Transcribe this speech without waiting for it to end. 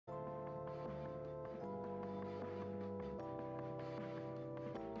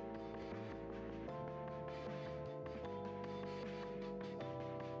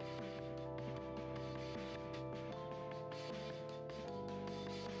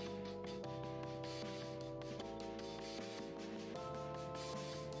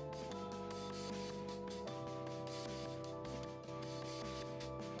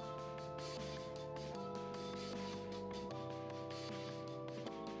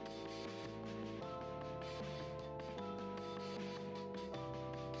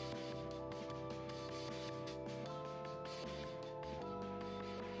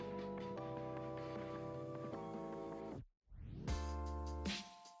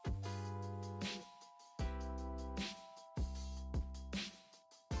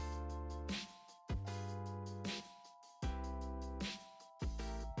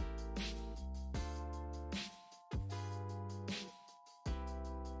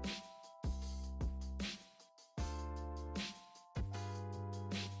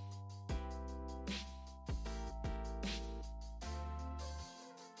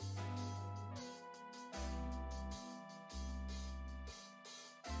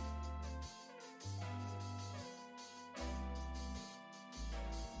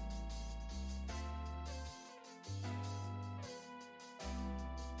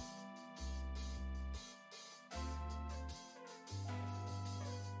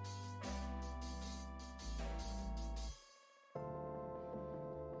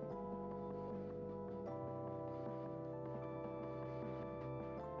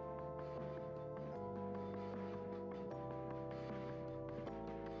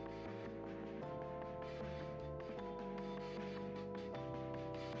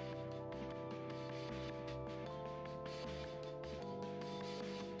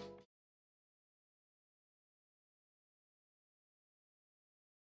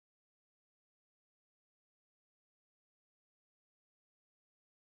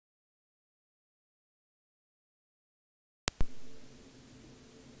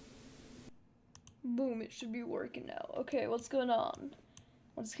Boom, it should be working now. Okay, what's going on?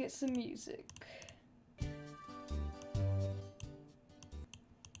 Let's get some music.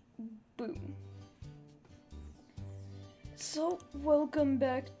 Boom. So, welcome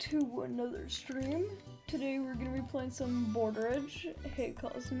back to another stream. Today we're gonna be playing some Border Edge. Hey,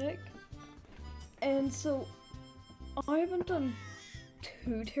 Cosmic. And so, I haven't done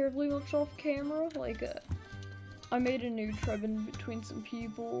too terribly much off camera. Like, I made a new tribe in between some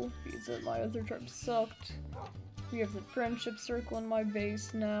people because my other tribe sucked. We have the friendship circle in my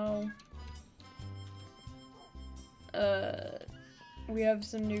base now. We have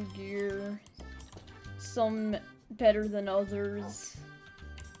some new gear. Some better than others.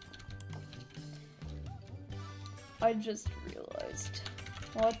 I just realized.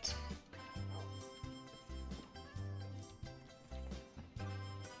 What?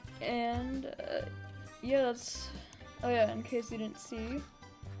 And, yeah, that's... Oh yeah, in case you didn't see,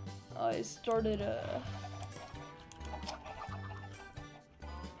 I started,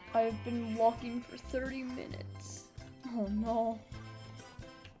 I've been walking for 30 minutes. Oh no.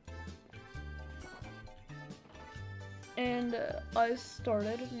 And, I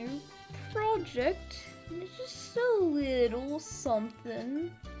started a new project. It's just a little something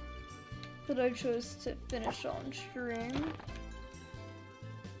that I chose to finish on stream.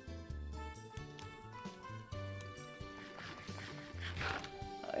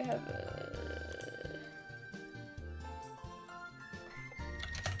 I have a...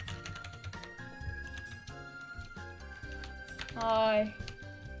 Hi.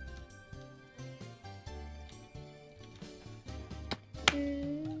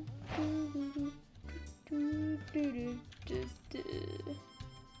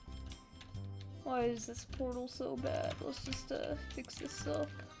 Why is this portal so bad? Let's just fix this up.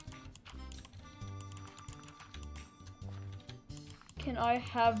 Can I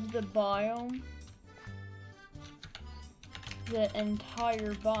have the biome? The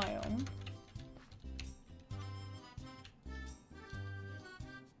entire biome?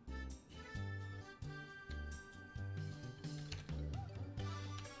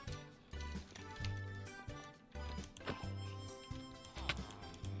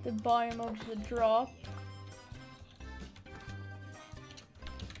 The biome of the drop.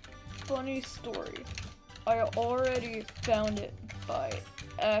 Funny story. I already found it by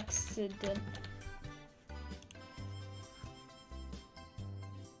accident.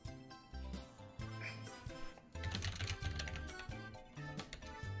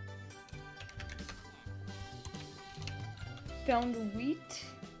 Found wheat?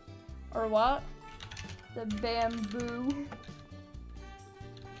 Or what? The bamboo.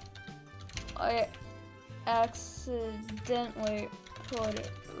 I accidentally put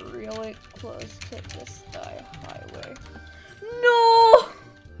it really close to this highway. No!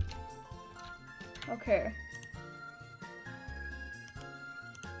 Okay.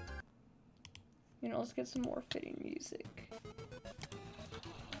 You know, let's get some more fitting music.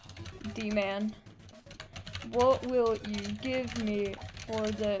 D-Man, what will you give me for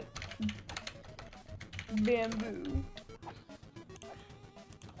the bamboo?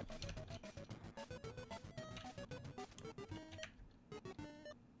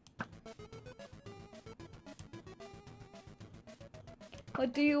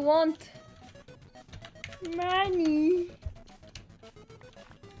 What do you want? Money.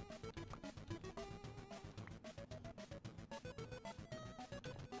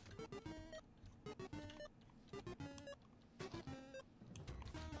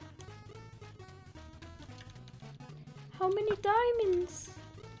 How many diamonds?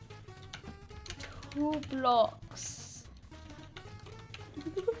 2 blocks.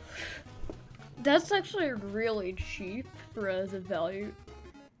 That's actually really cheap for the value.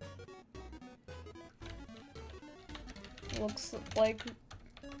 Looks like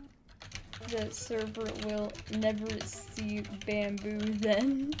the server will never see bamboo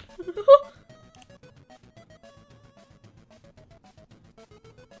then.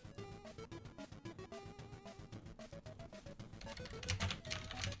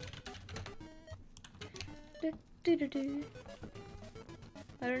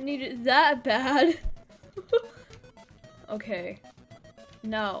 I don't need it that bad. Okay.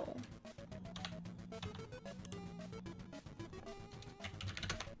 No.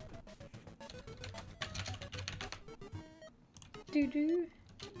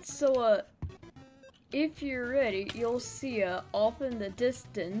 So, if you're ready, you'll see, off in the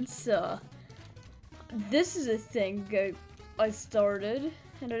distance, this is a thing I started,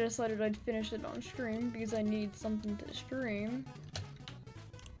 and I decided I'd finish it on stream because I need something to stream.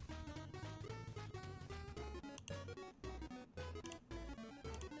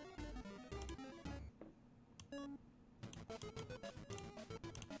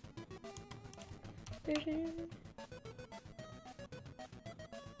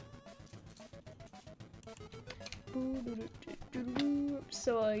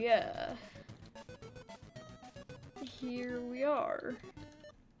 So, yeah. Here we are.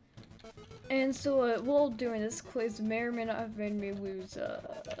 And so, while doing this quiz may or may not have made me lose,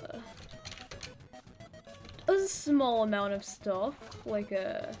 a small amount of stuff. Like,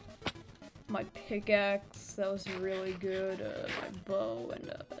 my pickaxe, that was really good, my bow,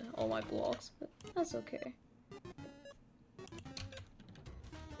 and, all my blocks, but that's okay.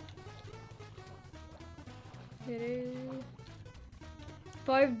 It is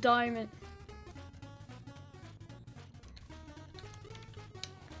 5 diamond.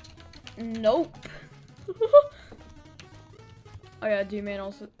 Nope. Oh yeah, D-Man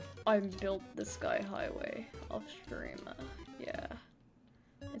also, I built the Sky Highway off stream, yeah.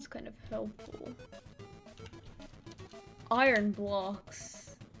 It's kind of helpful. Iron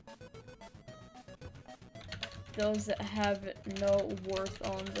blocks. Those that have no worth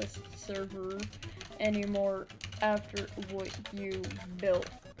on this server anymore after what you built.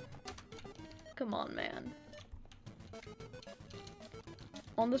 Come on, man.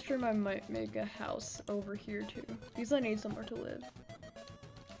 On the stream, I might make a house over here too, because I need somewhere to live.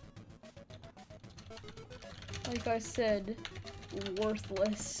 Like I said,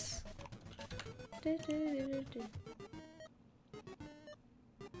 worthless.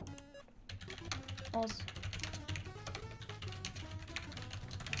 Also,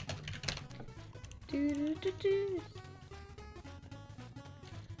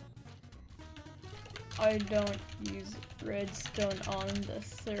 I don't use redstone on the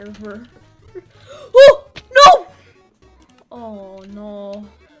server. Oh no! Oh no.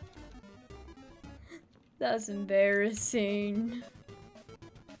 That's embarrassing.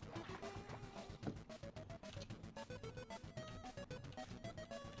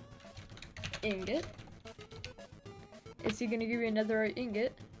 Ingot. Is he gonna give me a netherite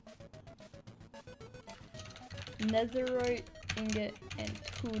ingot? Netherite ingot and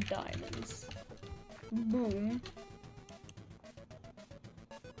 2 diamonds. Boom.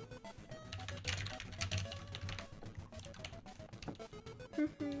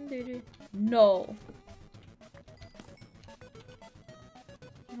 No.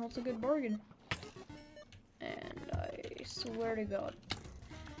 That's a good bargain. And I swear to God,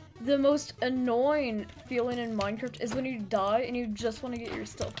 the most annoying feeling in Minecraft is when you die and you just want to get your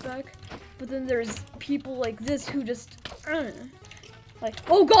stuff back, but then there's people like this who just like,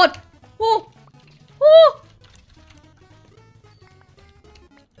 oh God, oh, oh.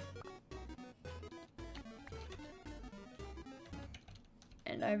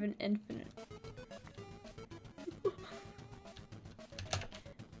 And I have an infinite.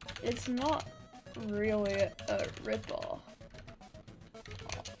 It's not really a ripoff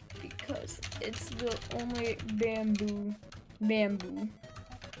because it's the only bamboo.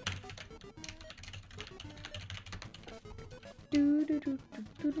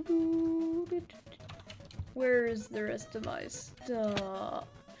 Where is the rest of my stuff?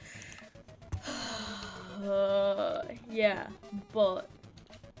 Yeah, but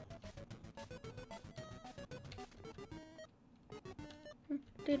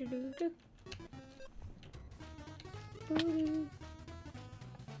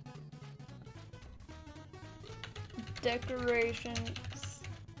decorations,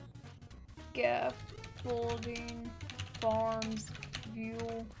 scaffolding, farms,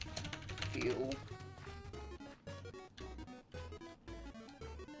 fuel.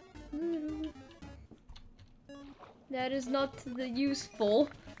 That is not the useful.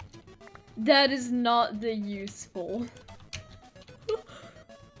 That is not the useful.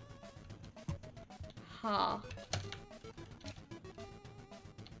 Ha.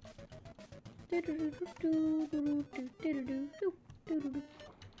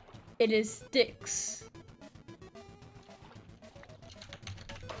 It is sticks.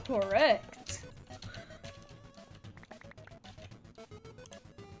 Correct.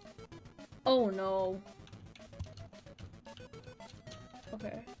 Oh no.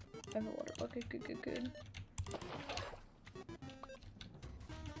 Okay. I have a water bucket. Good.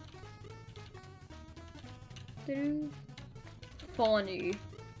 Funny.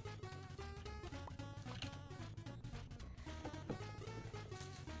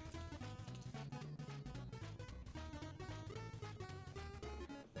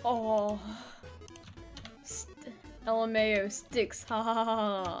 Oh. LMAO sticks. Ha ha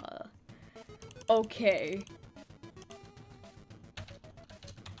ha. Okay.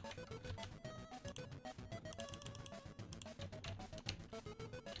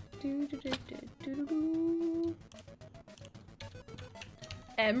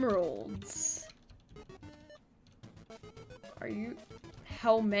 Emeralds. Are you?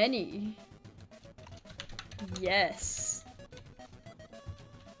 How many? Yes.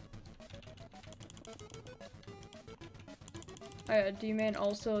 D-Man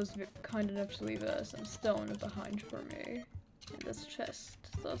also is kind enough to leave some stone behind for me in this chest.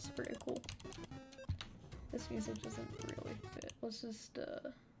 So that's pretty cool. This music doesn't really fit. Let's just,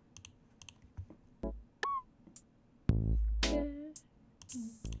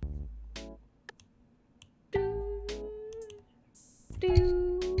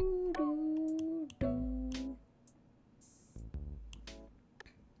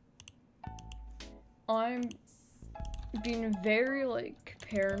 I'm being very, like,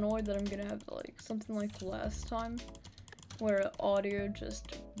 paranoid that I'm gonna have, like, something like last time, where audio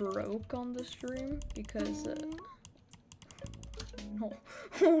just broke on the stream, because, no.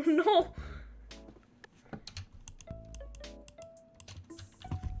 Oh, no!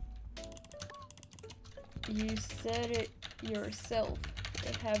 You said it yourself.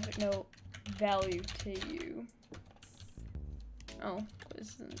 They have no value to you. Oh,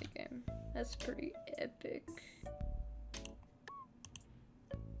 this is in the game. That's pretty epic.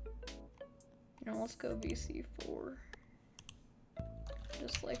 You know, let's go VC4.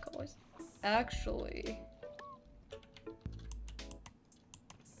 Just like always. Actually,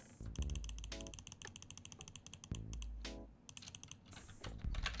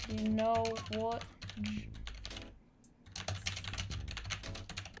 you know what?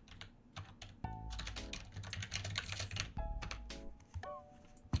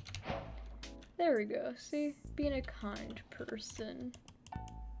 There we go. See? Being a kind person.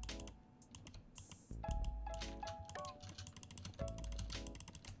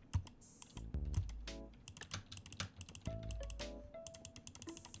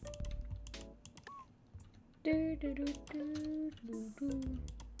 Do do do do do do.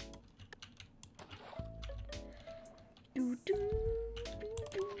 Do do do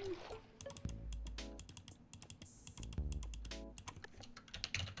do.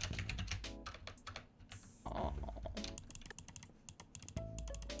 Oh.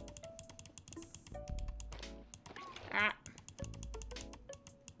 Ah.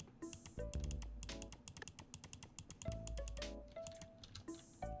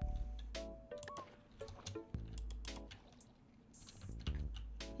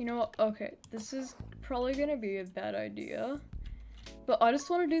 You know what? Okay, this is probably gonna be a bad idea, but I just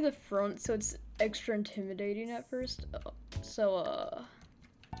want to do the front so it's extra intimidating at first.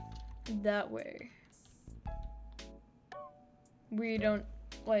 That way we don't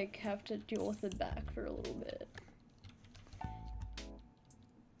like have to deal with the back for a little bit.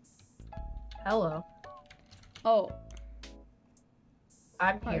 Hello. Oh.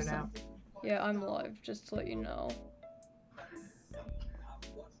 I'm Hi, here son. now. Yeah, I'm live, just to let you know.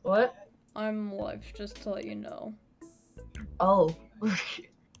 What? I'm live, just to let you know. Oh.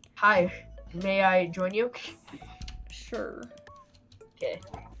 Hi. May I join you? Sure. Okay.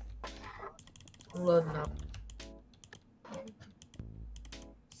 I'm loading up.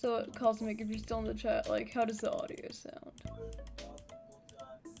 So, Cosmic, if you're still in the chat, like, how does the audio sound?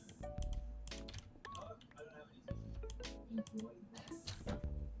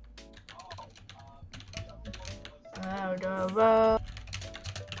 Out of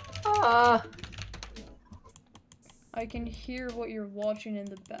I can hear what you're watching in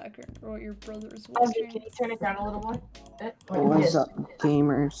the background, or what your brother's Okay, watching. can you turn it down a little more? What's up,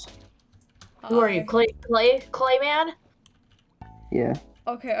 gamers? Who are you? Clayman? Yeah.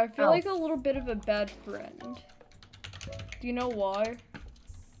 Okay, I feel Oh. like a little bit of a bad friend. Do you know why?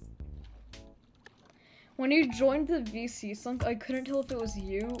 When you joined the VC slunk, I couldn't tell if it was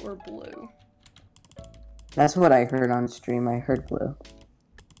you or Blue. That's what I heard on stream. I heard Blue.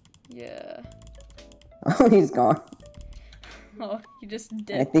 Yeah. Oh, he's gone. Oh, you just I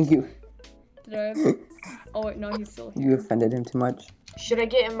dipped. think you Did I? Oh wait, no, he's still here. you offended him too much. Should I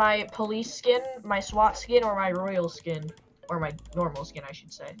get in my police skin, my SWAT skin, or my royal skin? Or my normal skin, I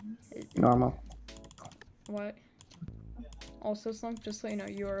should say. Normal. What? Also, Slunk, just so you know,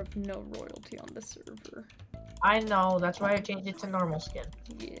 you are of no royalty on the server. I know, that's why I changed it to normal skin.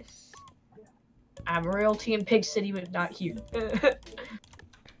 Yes. I'm royalty in Pig City, but not here.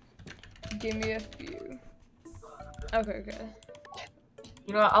 Give me a few. Okay.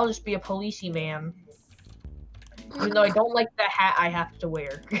 You know what, I'll just be a policey man. Even though I don't like the hat I have to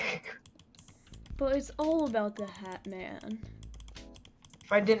wear. But it's all about the hat, man.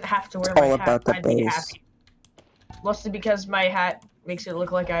 If I didn't have to wear It's my all hat, about the I'd be base. happy. Mostly because my hat makes it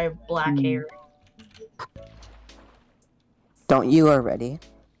look like I have black hair. Don't you already?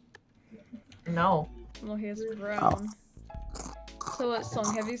 No. Well, he has brown. So,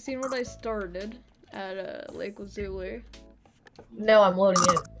 Song, have you seen what I started at Lake Lazuli? No, I'm loading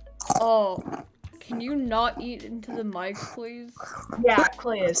it. Oh, can you not eat into the mic, please? Yeah,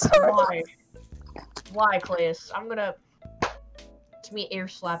 Clayus, why? Why, Clayus? I'm gonna... It's me air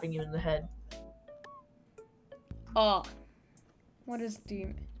slapping you in the head. Oh, what is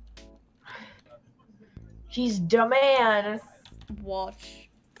demon? He's the man! Watch.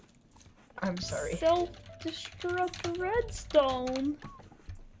 I'm sorry. Self-destruct redstone.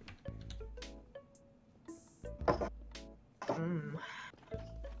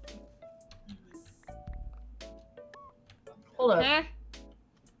 Hold up. Huh?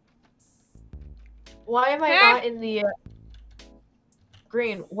 Why am I Huh? not in the,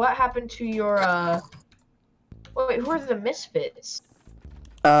 Green, what happened to your, Wait, who are the misfits?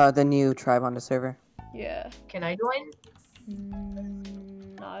 The new tribe on the server. Yeah. Can I join?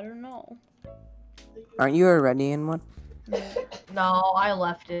 I don't know. Aren't you already in one? No, I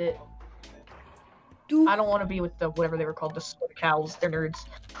left it. Dude. I don't want to be with the, whatever they were called, the cows, they're nerds.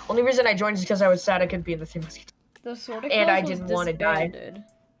 Only reason I joined is because I was sad I couldn't be in the team. The sort of And I was didn't wanna die. disbanded.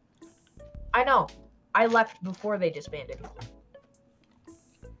 I know. I left before they disbanded.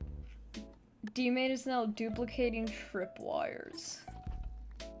 D-Main is now duplicating tripwires.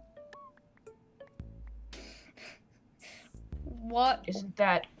 What? Isn't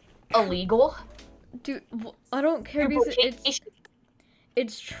that illegal? Dude, I don't care because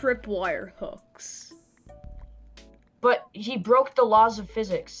it's tripwire hooks. But he broke the laws of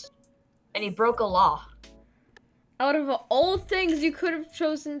physics. And he broke a law. Out of all things you could have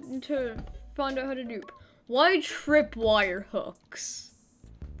chosen to find out how to dupe, why tripwire hooks?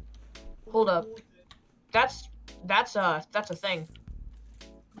 Hold up. That's a thing.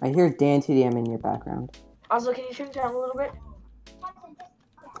 I hear Dan TDM in your background. Also, can you turn it down a little bit?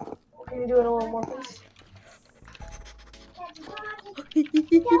 Can you do it a little more, please?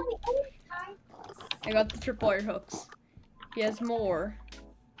 I got the tripwire hooks. He has more.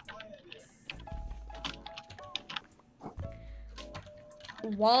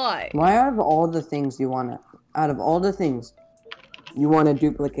 Why? Why out of all the things you wanna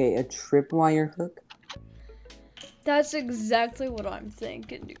duplicate a tripwire hook? That's exactly what I'm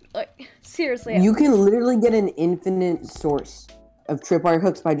thinking, dude. Like, seriously. You can literally get an infinite source of tripwire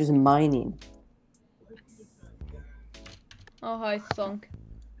hooks by just mining. Oh, hi, Thunk.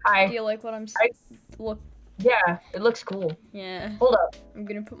 Hi. Do you like what I'm look? Yeah, it looks cool. Yeah. Hold up. I'm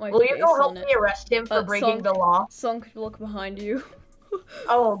gonna put my Will you face go help on me it. arrest him for breaking Thunk, the law? Thunk, look behind you.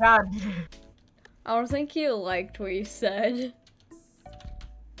 Oh, God. I don't think you liked what you said.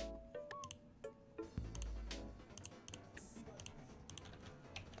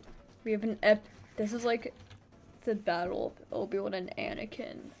 We have an this is like the battle of Obi-Wan and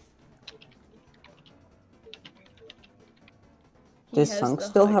Anakin. Does Sunk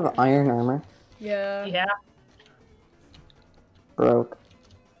still have iron armor? Yeah. Yeah. Broke.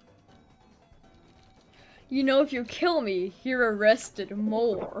 You know, if you kill me, you're arrested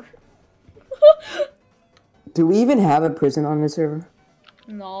more. Do we even have a prison on this server?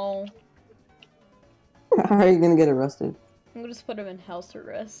 No. How are you gonna get arrested? I'm gonna just put him in house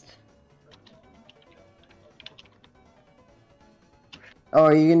arrest. Oh,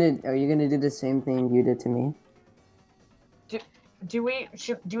 are you gonna do the same thing you did to me? Do we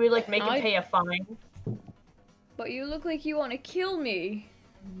like make him pay a fine? But you look like you want to kill me,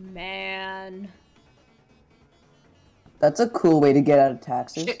 man. That's a cool way to get out of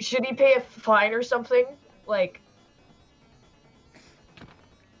taxes. Should he pay a fine or something? Like.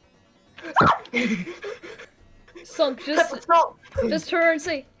 Sunk, just turn and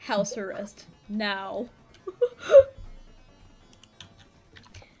say house arrest now.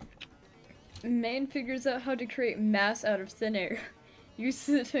 Man figures out how to create mass out of thin air.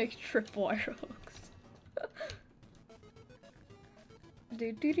 Uses it to make tripwire hooks.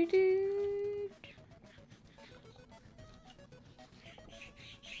 Do do do do.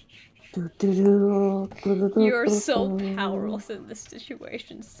 You are so powerless in this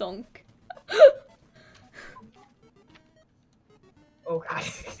situation, Sunk. Okay.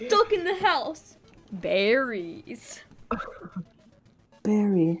 Stuck in the house. Berries.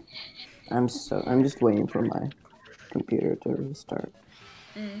 Berry. I'm just waiting for my computer to restart.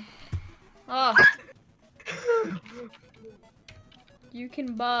 Ah. You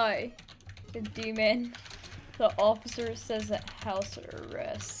can buy the demon. The officer says at house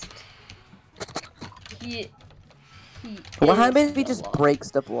arrest. He What happens if he is just the law.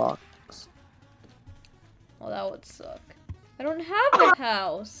 breaks the blocks? Well, that would suck. I don't have a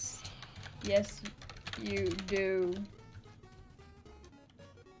house. Yes, you do.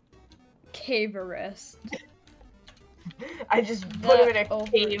 Cave arrest. I just put him in a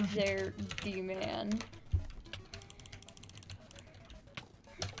over cave. there, D-man.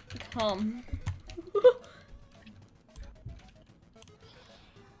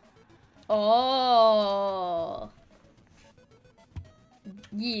 Oh.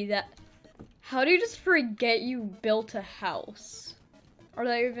 Yeah, that. How do you just forget you built a house? Or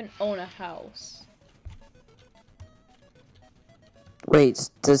that you even own a house? Wait,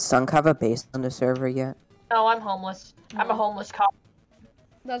 does Sunk have a base on the server yet? No, I'm homeless. I'm a homeless cop.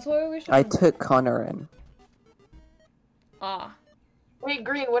 That's why we should. I took Connor in. Ah. Wait,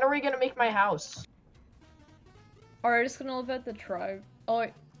 Green, when are we gonna make my house? Alright, just gonna live at the tribe. Oh,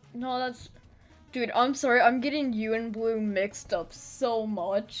 wait. No, that's. Dude, I'm sorry. I'm getting you and Blue mixed up so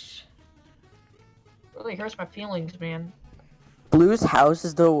much. Really hurts my feelings, man. Blue's house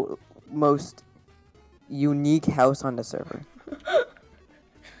is the most unique house on the server.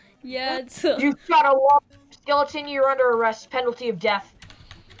 Yeah, it's. You shot a wall. Skeleton, you're under arrest. Penalty of death.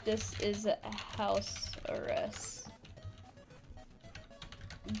 This is a house arrest.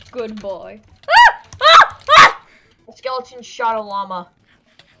 Goodbye. A skeleton shot a llama.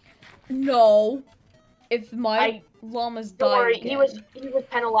 No. If my llamas Don't die worry, again. he was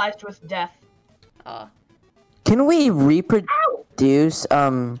penalized with death. Can we reproduce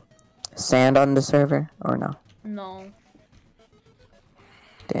sand on the server or no? No.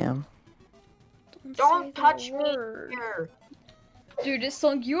 Damn. Don't say touch the me word. here. Dude, this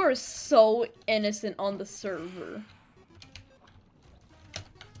song, you are so innocent on the server.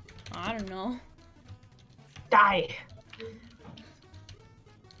 I don't know. Die.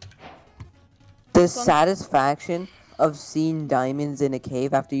 The satisfaction of seeing diamonds in a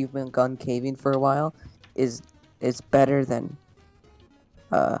cave after you've been gone caving for a while is better than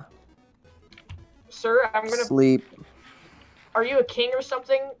Sir, I'm gonna sleep. Are you a king or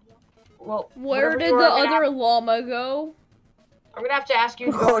something? Well, Where whatever did you the are, I'm gonna other llama go? I'm gonna have to ask you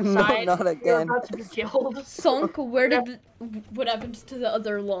to go Oh no, outside. not You're again. about to be killed. Sunk, where did what happened to the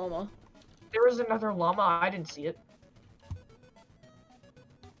other llama? There was another llama. I didn't see it.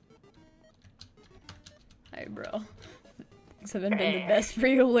 Hi, bro. Things haven't been the best for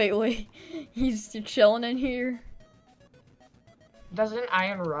you lately. He's chilling in here. Doesn't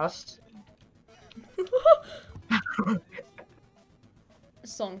iron rust?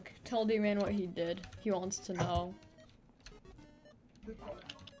 Sunk, tell D-Man what he did. He wants to know.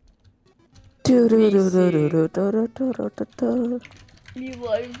 You You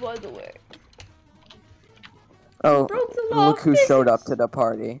live, by the way. Oh, broke the law look of who showed up physics. to the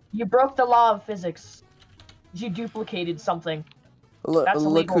party. You broke the law of physics. You duplicated something. Look That's who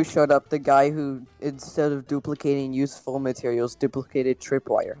illegal. showed up. The guy who, instead of duplicating useful materials, duplicated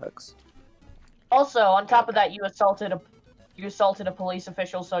tripwire hooks. Also, on top of that, you assaulted a police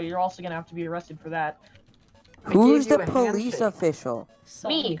official, so you're also gonna have to be arrested for that. Who's you the a police handshake. official?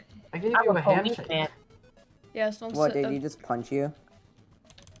 Sunk. Me. I gave I'm you a a handshake. policeman. Yeah, Sunk What, said- did he just punch you?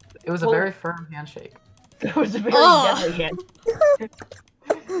 It was a Well- very firm handshake. It was a very Oh. deadly hand.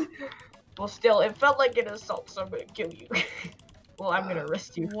 Well, still, it felt like an assault, so I'm gonna kill you. Well, I'm gonna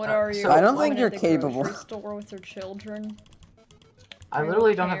arrest you. What are you? So- I don't women think you're at the capable. grocery store with your children. I Are you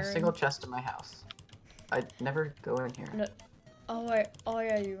literally don't have a caring? single chest in my house. I never go in here. No. Oh wait. Oh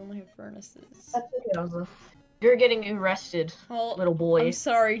yeah, you only have furnaces. That's okay, Elsa. You're getting arrested, Well, little boy. I'm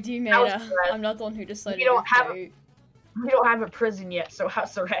sorry, D-Man. House arrest. I'm not the one who decided. We don't your have a- fate. We don't have a prison yet, so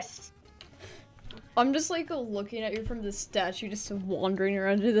house arrest. I'm just like looking at you from the statue, just wandering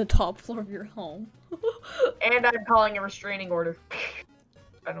around to the top floor of your home. And I'm calling a restraining order.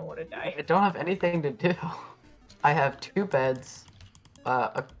 I don't want to die. I don't have anything to do. I have 2 beds,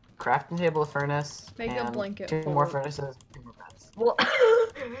 a crafting table, a furnace, Make a and blanket 2 for more it. furnaces, 2 more beds. Well,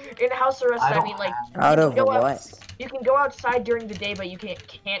 in house arrest, I I don't mean, like, have- Out of go out- what? you can go outside during the day, but you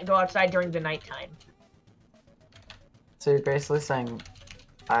can't go outside during the nighttime. So you're basically saying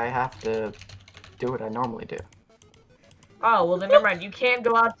I have to do what I normally do. Oh, well then never mind. You can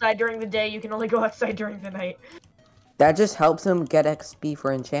go outside during the day, you can only go outside during the night. That just helps him get XP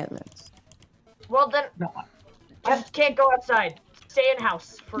for enchantments. Well then, No. just can't go outside. Stay in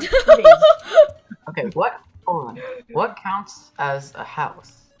house for 2 days. Okay, what? Hold on. What counts as a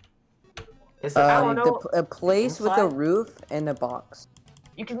house? Is it don't like know. A place with a Inside? roof and a box.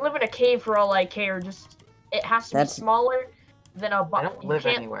 You can live in a cave for all I care, just, it has to That's- be smaller than a I box. don't live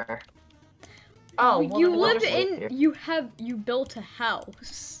anywhere. Oh, well, you then live just live in. here. You built a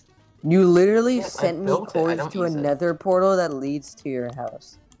house. You literally Yes, I sent me built it, I cords don't to a use it. nether portal that leads to your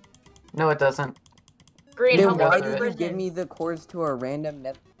house. No, it doesn't. Green, Then help me why make a did you prison. give me the cords to a random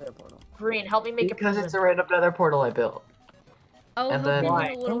nether portal? Green, help me make a Because prison. it's a random nether portal I built. I'll And help then- you in Why?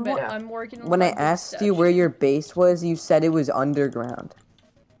 a little bit. Yeah. I'm working on When I my big asked you where statue. your base was, you said it was underground.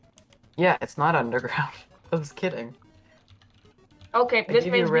 Yeah, it's not underground. I was kidding. Okay, I this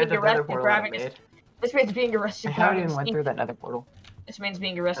give you man's rid being of another arrested for portal I having. made. This man's being arrested I for haven't having. even went through that nether portal. This man's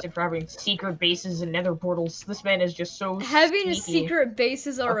being arrested for having secret bases and nether portals. This man is just so Having sneaky. secret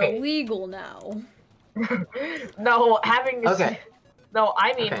bases are Okay. illegal now. No, having a Okay. No,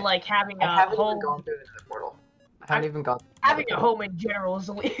 I mean Okay. like having I a haven't even home. gone through the nether portal. I haven't even gone through the Having nether a portal. home in general is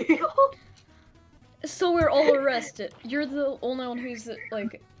illegal. So we're all arrested. You're the only one who's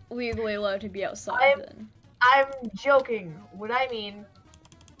like legally allowed to be outside. Then. I'm joking. What I mean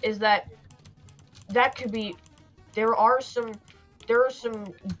is that could be. There are some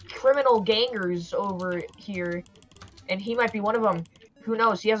criminal gangers over here, and he might be one of them. Who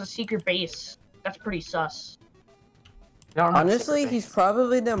knows? He has a secret base. That's pretty sus. No, I'm not Honestly, secret he's base.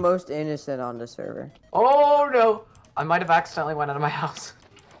 probably the most innocent on the server. Oh no! I might have accidentally went out of my house.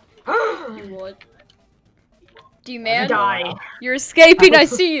 You what? D-man, Die. you're escaping. I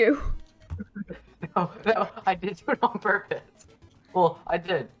see you. No, I did do it on purpose. Well, I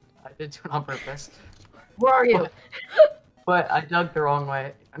did do it on purpose. Where are you? But I dug the wrong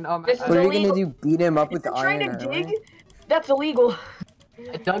way. No, This is What are you illegal. gonna do? Beat him up If with you're the trying iron to armor? dig, that's illegal.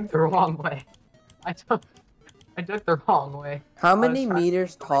 I dug the wrong way. I dug the wrong way. How was many trying to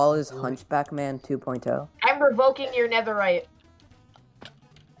meters do, like, tall is really- Hunchback Man 2.0? I'm revoking your netherite,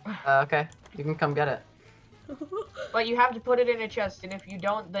 Okay, you can come get it. but you have to put it in a chest, and if you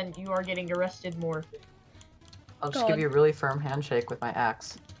don't, then you are getting arrested more. I'll just God. give you a really firm handshake with my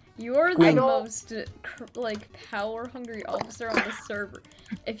axe. You're the Green. most like power-hungry officer on the server.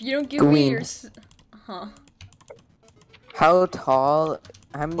 If you don't give me Green. your, huh? How tall?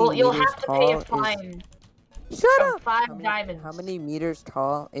 How many Well, you'll meters have to tall pay a is? fine Shut of up! 5 How diamonds. many meters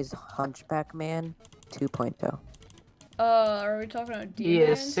tall is Hunchback Man 2.0? Are we talking about He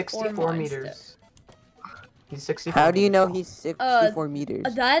demons is or 64 Mind meters. He's 64 How do you meters know tall, he's 64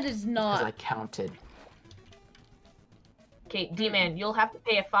 meters? That is Because not. I counted. Okay, D-Man, you'll have to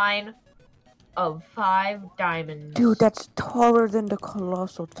pay a fine of 5 diamonds. Dude, that's taller than the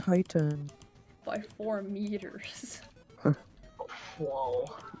Colossal Titan. By 4 meters. Whoa.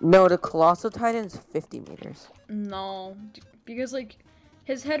 No, the Colossal Titan's 50 meters. No, because like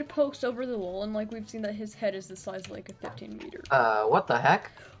his head pokes over the wall, and like we've seen that his head is the size of like a 15-meter. What the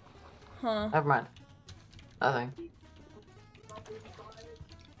heck? Huh? Never mind. Nothing.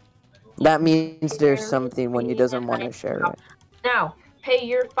 That means there's something when he doesn't want to share it. Now, pay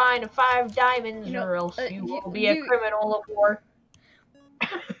your fine of 5 diamonds, You know, or else you you- will be a you- criminal of war.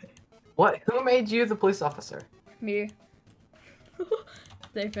 What? Who made you the police officer? Me.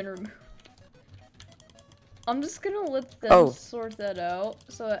 They've been removed. I'm just gonna let them sort that out.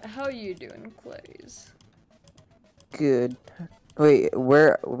 So, how you doing, Clays? Good. Wait,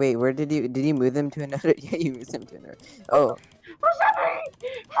 where did you move them to another? Yeah, you moved them to another. Oh, What's happening?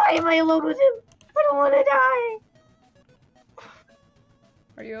 Why am I alone with him? I don't want to die.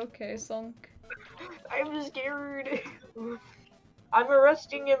 Are you okay, Sunk? I'm scared. I'm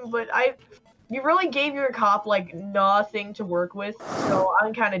arresting him, but you really gave your cop like nothing to work with, so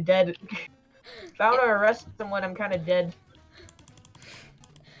I'm kind of dead. If I want to arrest someone, I'm kind of dead.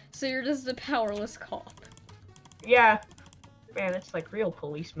 So you're just a powerless cop. Yeah, man, it's like real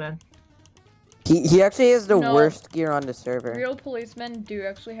policeman. he actually has the No. worst gear on the server. Real policemen do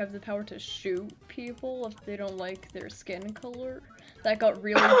actually have the power to shoot people if they don't like their skin color. That got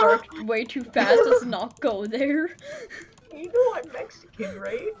really dark way too fast. Let's not go there. You know I'm Mexican,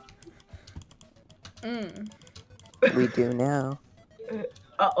 right? We do now.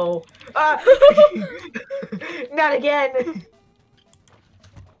 Uh-oh. Not again.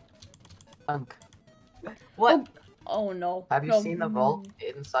 Unk. What? Oh no. Have you No. seen the vault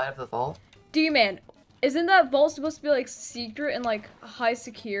inside of the vault? D-Man, isn't that vault supposed to be like secret and like high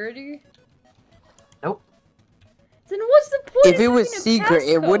security? Nope. Then what's the point If of it was having a secret,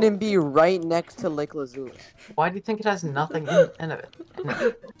 it passcode? wouldn't be right next to Lake Lazuli. Why do you think it has nothing in it?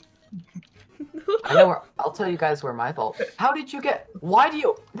 I know where. I'll tell you guys where my vault. How did you get? Why do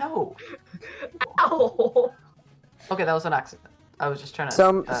you? No. Ow. Okay, that was an accident. I was just trying to.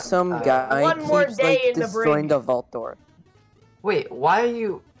 Some guy One more keeps day like in the destroying brig. the vault door. Wait, why are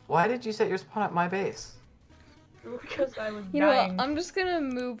you? Why did you set your spawn at my base? Because I was You know what? dying. I'm just gonna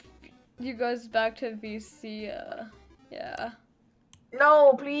move you guys back to VC. Yeah.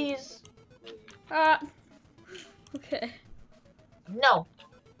 No, please. Ah. Okay. No.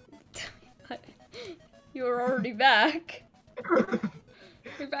 You're already back.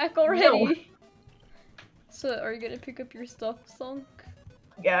 You're back already. No. So, are you gonna pick up your stuff, Sunk?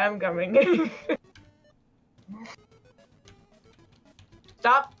 Yeah, I'm coming.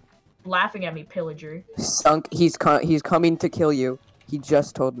 Stop laughing at me, pillager. Sunk, he's coming to kill you. He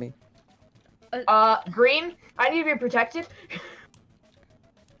just told me. Green, I need to be protected.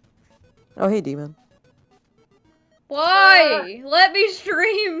 Oh, hey, demon. Why? Let me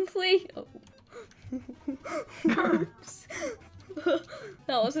stream, please. Oh. Oops.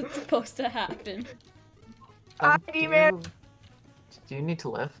 That wasn't supposed to happen. Demon. Do you need to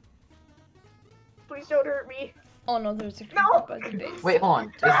live? Please don't hurt me. Oh no, there's a creeper No! by the base. Wait, hold on.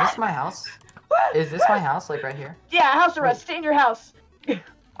 Is this my house? Is this my house, like right here? Yeah, house arrest. Stay in your house.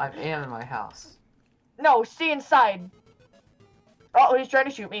 I am in my house. No, stay inside. Oh, he's trying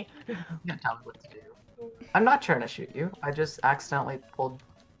to shoot me. You can't tell me what to do. I'm not trying to shoot you. I just accidentally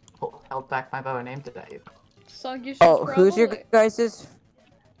held back my bow and aimed it at you. So you should Oh, who's your probably- guys's?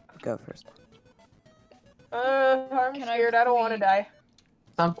 Go first. I'm Can scared. I don't want to please- die.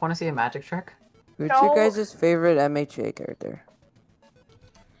 Some want to see a magic trick? Who's No. your guys's favorite MHA character?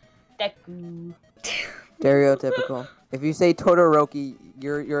 Deku. Stereotypical. If you say Todoroki,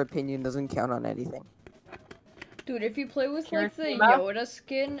 your opinion doesn't count on anything. Dude, if you play with like the Kirishima? Yoda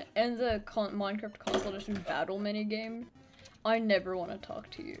skin and the Minecraft console edition battle minigame, I never want to talk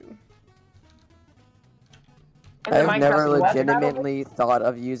to you. And the I've never Minecraft what? legitimately thought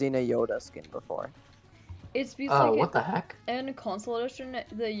of using a Yoda skin before. It's because Oh, like what the heck? in console edition,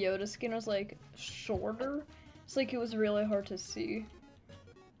 the Yoda skin was like shorter. It's like it was really hard to see.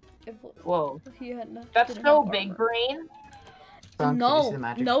 If Whoa. he had That's didn't so have big armor. brain. Some, can you see No, the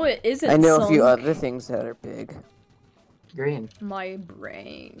magic no, it isn't. I know a few Sunk. other things that are big. Green. My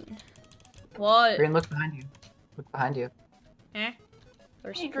brain. What? Green, look behind you. Look behind you. Eh?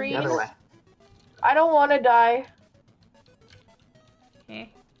 There's Hey, The Green. other way. I don't want to die. Eh?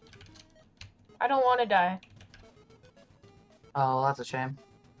 I don't want to die. Oh, that's a shame.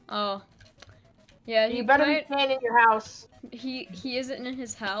 Oh. Yeah, You better be staying in your house. he isn't in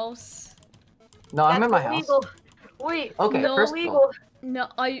his house. No, I'm That's in my illegal. house. Wait. Okay, No. first of all, Illegal. No,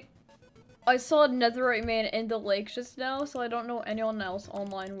 I saw a netherite man in the lake just now, so I don't know anyone else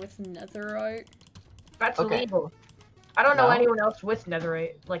online with netherite. That's Okay. illegal. I don't know No? anyone else with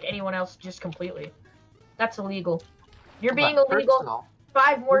netherite. Like anyone else just completely. That's illegal. You're hold being on, first illegal. of all,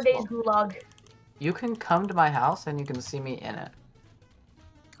 5 more first of days all- gulag. you can come to my house and you can see me in it.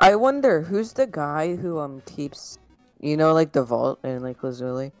 I wonder who's the guy who keeps, you know, like the vault and like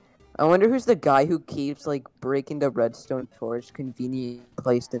lazuli. I wonder who's the guy who keeps like breaking the redstone torch conveniently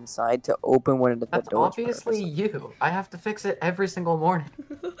placed inside to open one of the That's doors. obviously you. I have to fix it every single morning.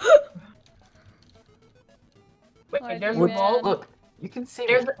 Wait, Hi, there's a man. vault. Look, you can see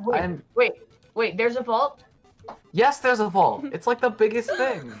There's me. wait, there's a vault. Yes, there's a vault. It's like the biggest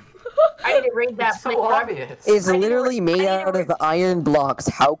thing. I need to raid that It's place. so obvious. It's I need to literally I made need to out of iron blocks.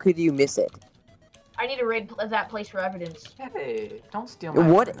 How could you miss it? I need to raid that place for evidence. Hey, don't steal my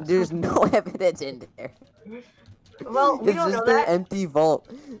What? evidence. There's no evidence in there. Well, we It's don't know just an that. empty vault.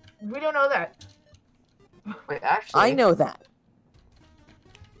 We don't know that. Wait, actually, I know that.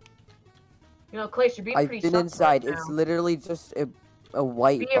 You know, Clay, you're being I've pretty been sus inside. right It's now. literally just a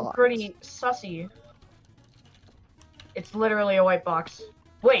white Being box. pretty sussy. It's literally a white box.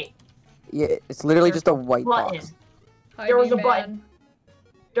 Wait, Yeah, it's literally There's just a a white button. box. There was a Heidi, button. man.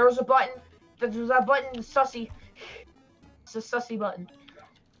 there was a button. There was that button, sussy. It's a sussy button.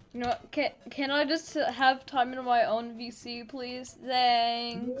 You know what? Can I just have time in my own VC, please?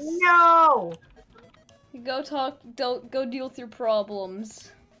 Thanks. No! Go deal with your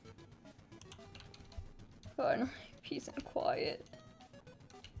problems. Finally, peace and quiet.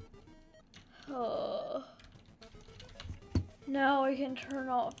 Now I can turn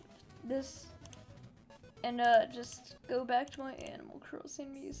off this and just go back to my Animal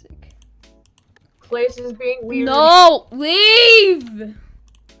Crossing music. Place is being weird. No! Leave!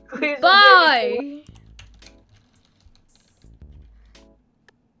 Place is being weird. Bye!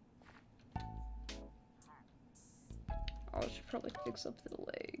 I should probably fix up the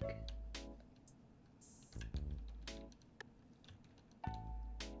leg.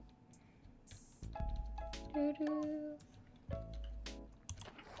 Doo-doo.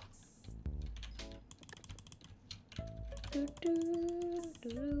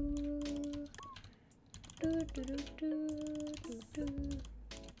 Doo-doo-doo-doo. Doo-doo-doo-doo-doo-doo.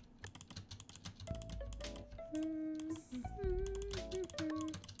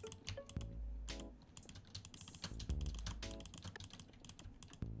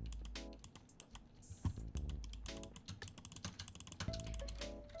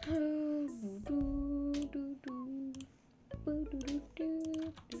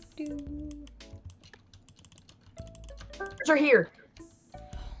 Birds are here.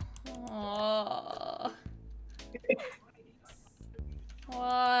 Aw.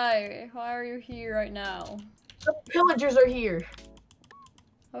 Why? Why are you here right now? The pillagers are here.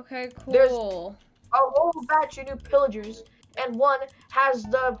 Okay, There's- cool. A whole batch of new pillagers. and one has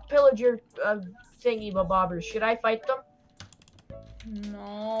the pillager thingy bobbers. Should I fight them?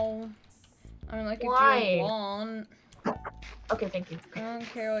 No. I mean, like, Why? if you want. Okay, thank you. I don't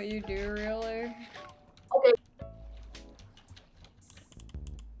care what you do, really. Okay.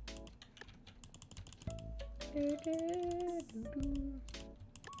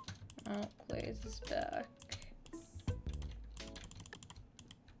 Oh, Clays is back.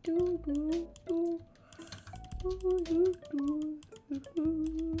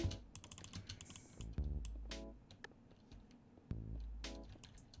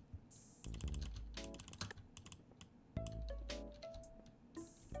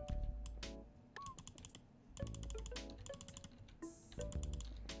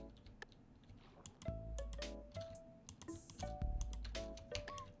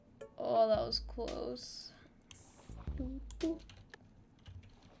 Oh, that was close.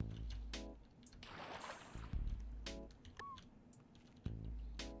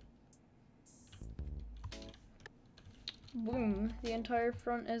 Boom, the entire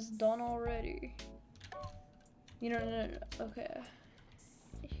front is done already. No. Okay.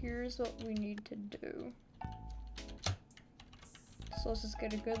 Here's what we need to do. So let's just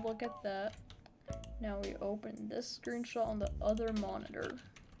get a good look at that. Now we open this screenshot on the other monitor.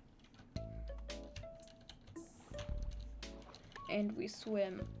 And we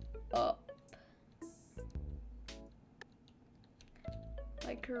swim up.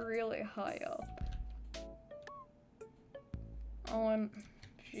 Like really high up. Oh, and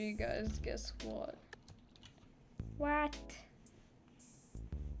gee guys, guess what? What?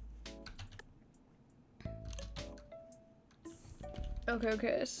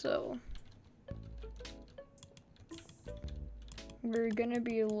 Okay, so we're gonna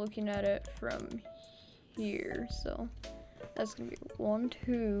be looking at it from here, so that's gonna be 1,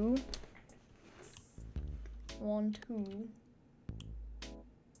 2, 1, 2.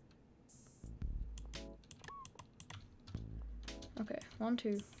 Okay, 1,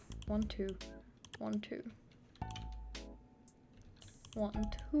 2, 1, 2, 1, 2, 1,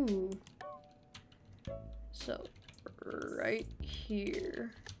 2. So right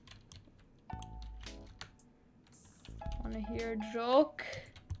here. Wanna hear a joke?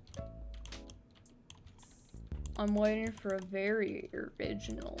 I'm waiting for a very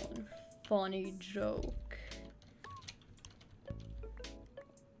original and funny joke.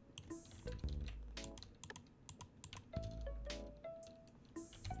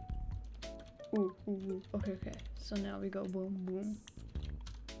 Ooh. Okay. So now we go boom, boom.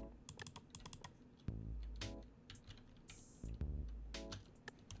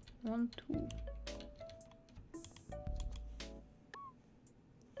 One, two.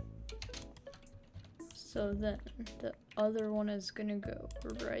 So then the other one is gonna go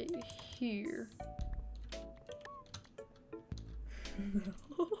right here.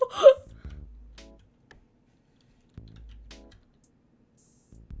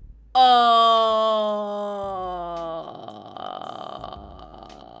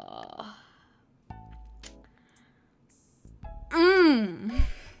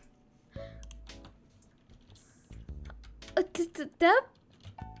 That.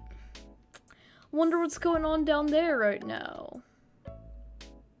 Wonder what's going on down there right now.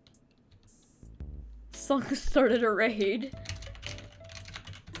 Sunk started a raid.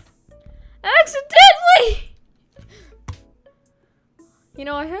 Accidentally! You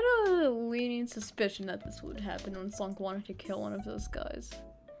know, I had a leaning suspicion that this would happen when Slunk wanted to kill one of those guys.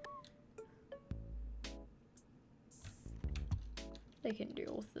 They can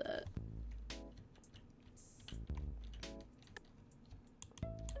deal with that.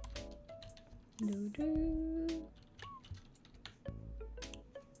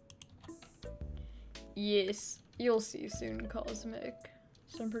 Yes, you'll see soon, Cosmic.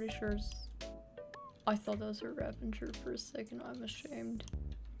 So I'm pretty sure I thought that was a Ravager for a second. I'm ashamed.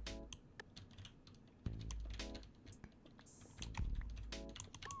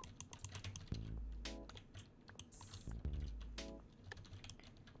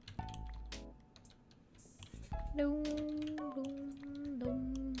 No.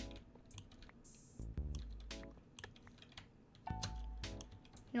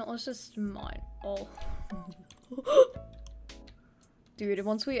 You know, let's just mine all. Dude,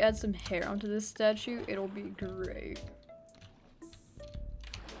 once we add some hair onto this statue, it'll be great.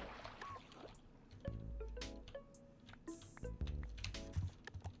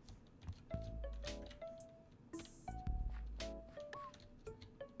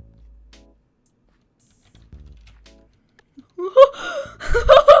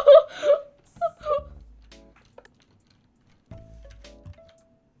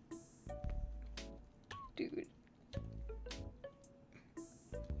 Dude.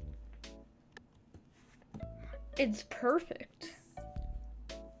 It's perfect.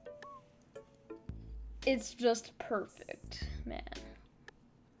 It's just perfect, man.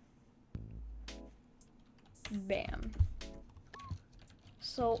 Bam.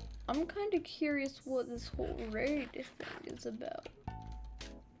 So, I'm kind of curious what this whole raid thing is about.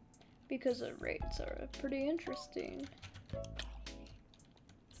 Because the raids are pretty interesting.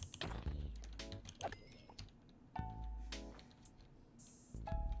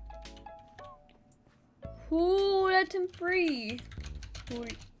 Who let him free? Who?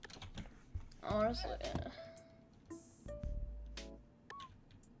 Honestly,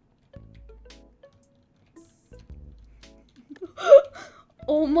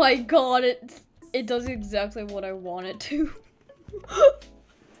 oh my god, it does exactly what I want it to.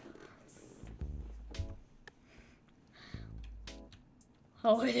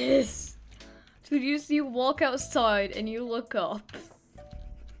 Oh, it is. Dude, you walk outside and you look up.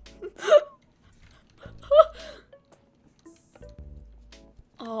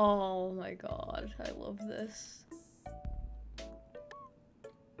 Oh my god, I love this.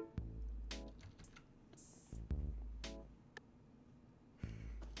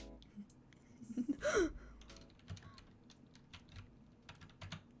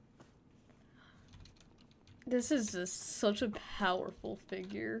 This is just such a powerful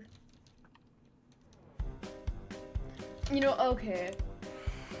figure. You know, okay.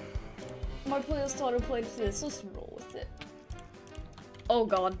 My playlist autoplayed for this, let's roll with it. Oh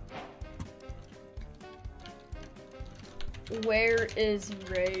god. Where is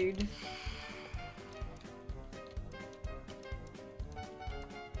Raid?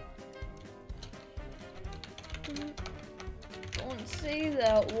 Don't say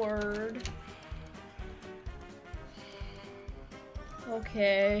that word.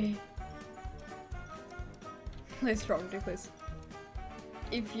 Okay. Please, Robert, please.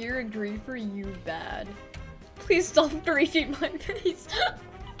 If you're a griefer, you bad. Please stop griefing my face.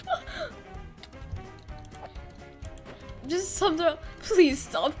 Just something. Please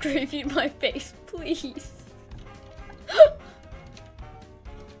stop griefing my face, please.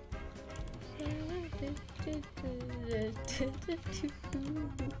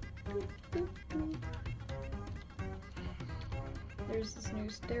 There's this new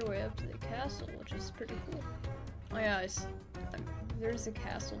stairway up to the castle, which is pretty cool. Oh yeah, there's a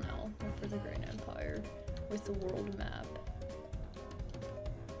castle now for the Great Empire with the world map.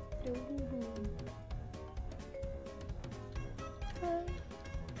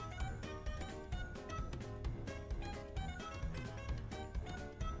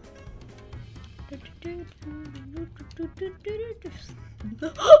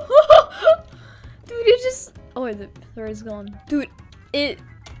 Dude, it just. Oh wait, the raid's gone. Dude, it.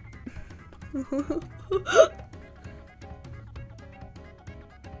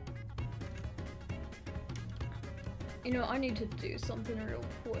 You know, I need to do something real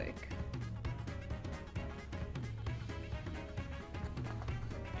quick.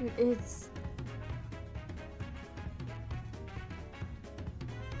 Dude, it's...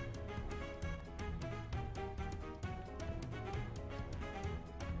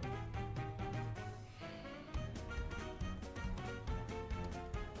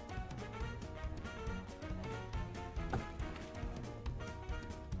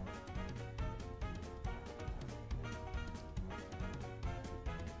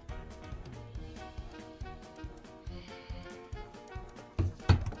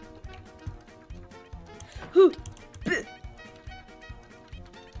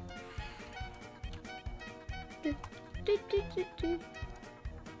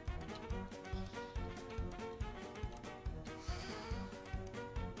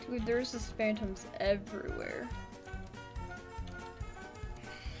 Dude, there's just phantoms everywhere.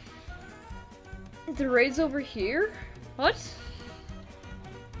 The raid's over here? What?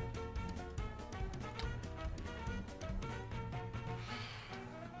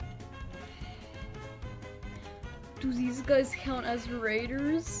 Do these guys count as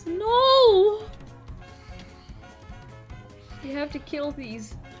raiders? No! You have to kill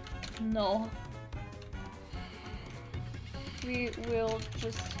these. No. We will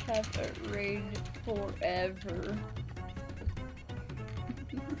just have a raid forever.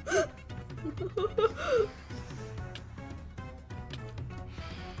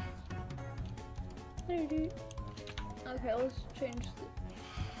 Okay, let's change the...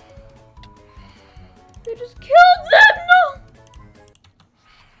 They just killed them! No!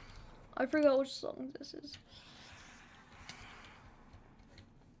 I forgot which song this is.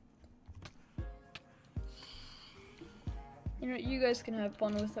 You know, you guys can have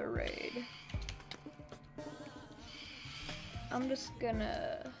fun with a raid. I'm just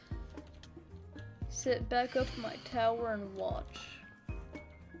gonna sit back up in my tower and watch.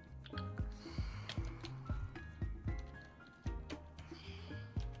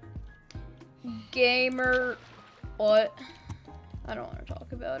 Gamer. What? I don't want to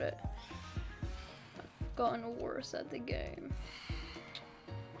talk about it. I've gotten worse at the game.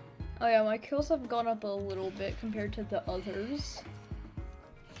 Oh yeah, my kills have gone up a little bit compared to the others.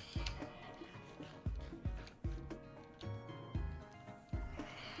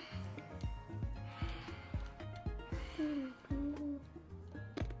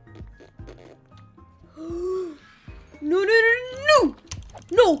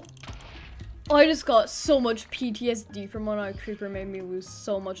 No! I just got so much PTSD from when a creeper made me lose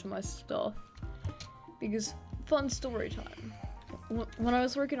so much of my stuff. Because, fun story time. When I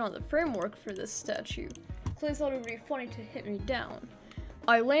was working on the framework for this statue, so I thought it would be funny to hit me down.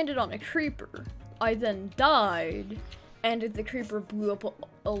 I landed on a creeper. I then died, and the creeper blew up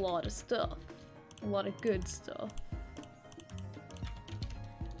a lot of stuff. A lot of good stuff.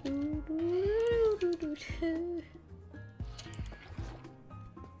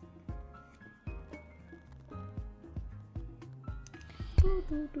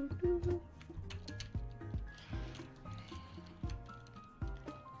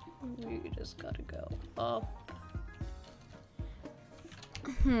 We just gotta go up.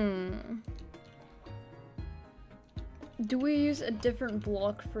 Do we use a different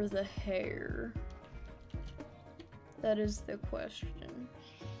block for the hair? That is the question.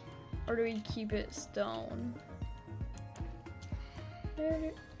 Or do we keep it stone?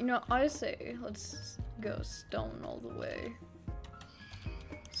 You know, I say let's go stone all the way.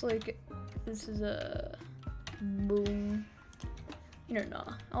 So like, this is a boom. You know,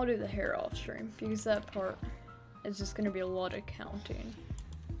 nah, I'll do the hair off stream because that part is just gonna be a lot of counting.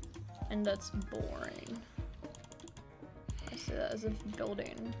 And that's boring. I say that as if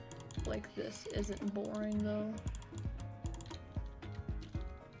building like this isn't boring though.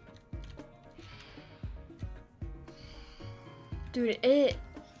 Dude,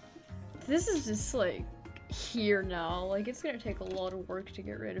 this is just like here now. Like, it's gonna take a lot of work to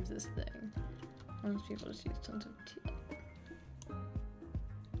get rid of this thing. Most people just use tons of tea.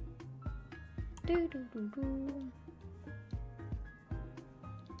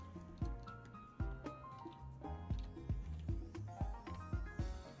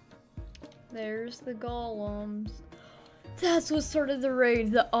 There's the golems. That's what started the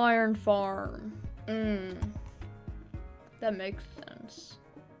raid, the iron farm. That makes sense.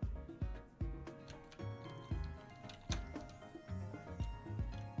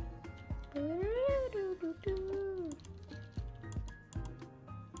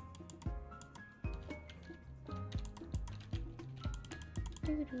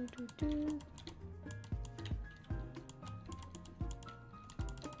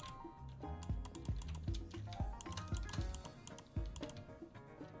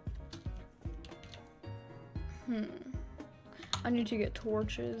 I need to get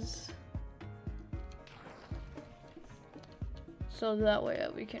torches. So that way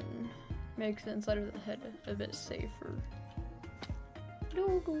we can make the inside of the head a bit safer.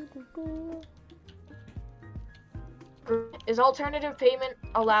 Is alternative payment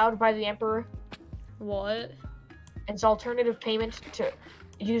allowed by the Emperor? What? Is alternative payment to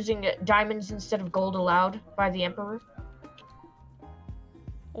using diamonds instead of gold allowed by the Emperor?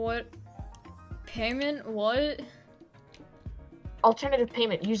 What? Payment? What? Alternative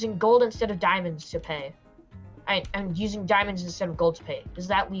payment, using gold instead of diamonds to pay. I'm using diamonds instead of gold to pay. Is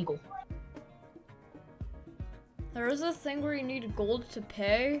that legal? There is a thing where you need gold to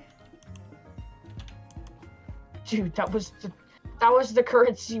pay? Dude, that was the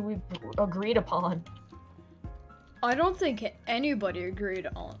currency we agreed upon. I don't think anybody agreed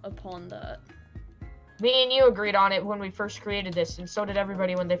upon that. Me and you agreed on it when we first created this, and so did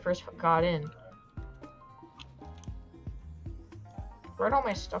everybody when they first got in. Where'd all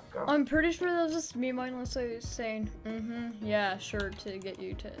my stuff go? I'm pretty sure that was just me mindlessly saying, yeah, sure, to get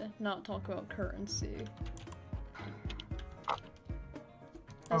you to not talk about currency.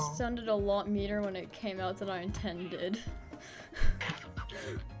 That sounded a lot meaner when it came out than I intended.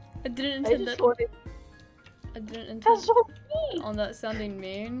 I didn't intend that. I didn't intend on that sounding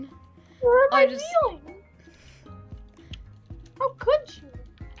mean. Where am I feeling? How could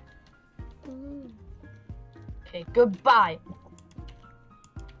you? Okay, goodbye.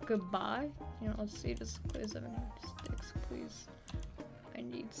 Goodbye? You know, let's see, just please, I need sticks, please. I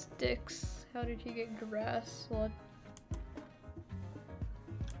need sticks. How did he get grass? What?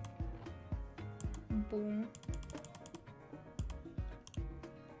 Boom.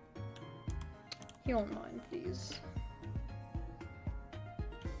 You don't mind these.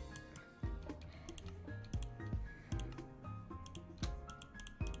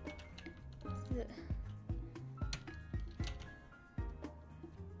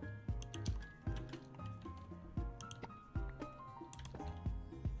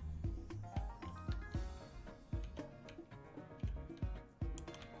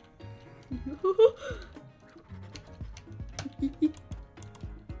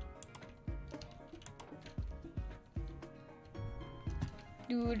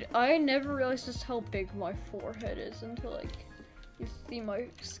 Dude, I never realized just how big my forehead is until like you see my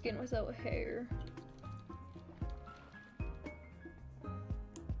skin without hair.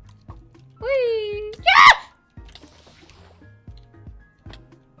 Whee! Yeah!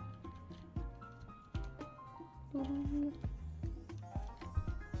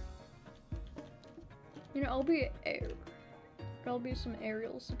 You know, I'll be some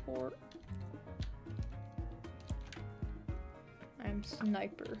aerial support. I'm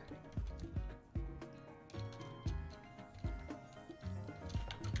sniper.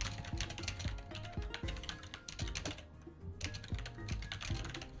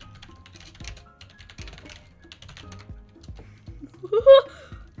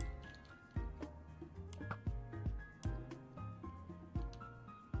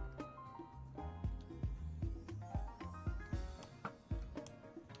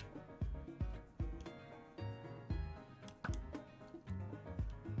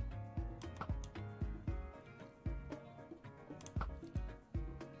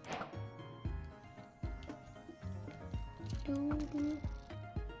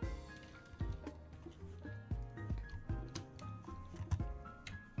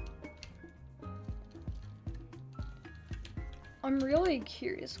 I'm really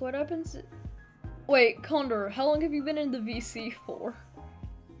curious, what happens? Wait, Condor, how long have you been in the VC for?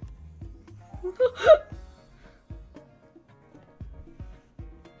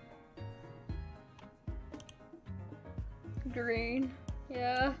 Green,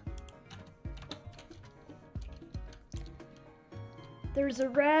 yeah. There's a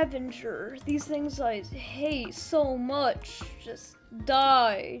Ravager. These things I hate so much. Just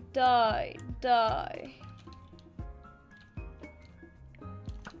die, die, die.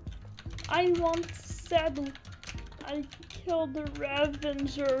 I want saddle. I killed the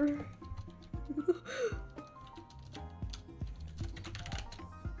Ravager.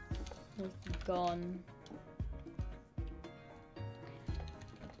 Gone.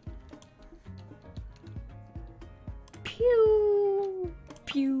 Pew,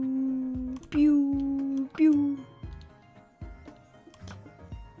 pew, pew, pew.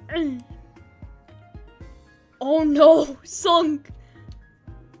 Oh no, sunk.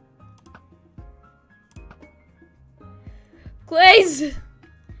 Glaze.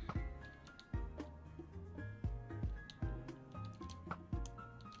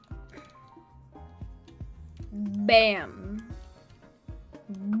 Bam.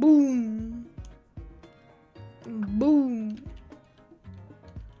 Boom. Boom.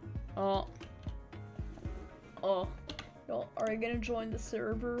 Oh. Oh. Yo, are you gonna join the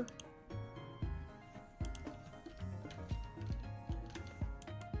server?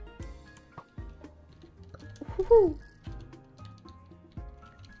 Woohoo.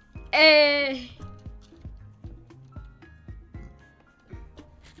 Eh.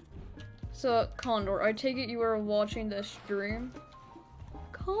 So, Condor, I take it you are watching this stream?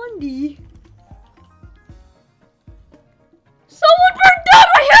 Condi? Someone burned down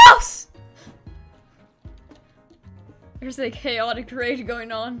my house! There's a chaotic rage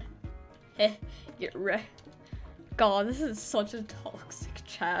going on. Heh, get wrecked. God, this is such a toxic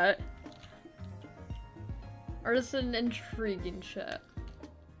chat. Or just an intriguing chat.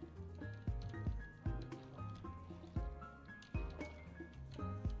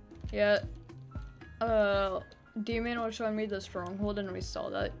 Yeah. Demon was showing me the stronghold and we saw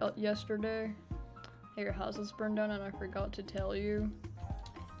that yesterday. Hey, your house is burned down and I forgot to tell you.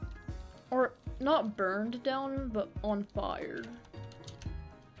 Or, not burned down, but on fire.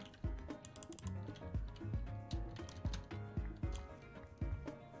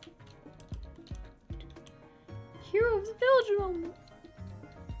 Hero of the village moment!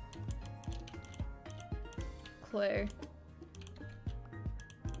 Clay.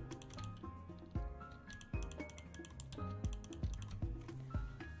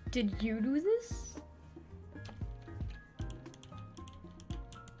 Did you do this?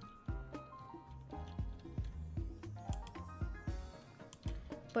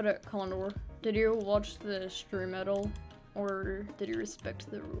 But Condor, did you watch the stream at all? Or did you respect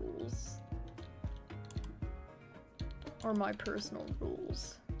the rules? Or my personal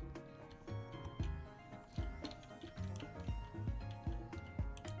rules?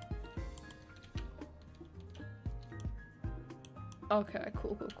 Okay,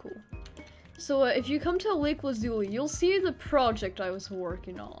 cool. So if you come to Lake Lazuli, you'll see the project I was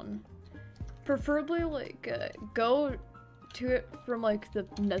working on. Preferably, like, go to it from, like, the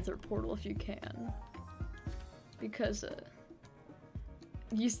nether portal if you can. Because,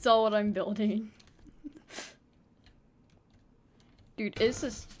 You saw what I'm building. Dude, it's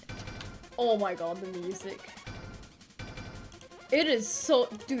just... Oh my god, the music. It is so...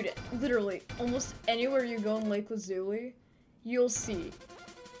 Dude, literally, almost anywhere you go in Lake Lazuli, you'll see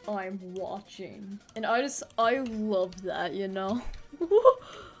I'm watching. And I love that, you know?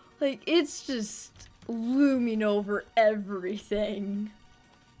 Like, it's just looming over everything.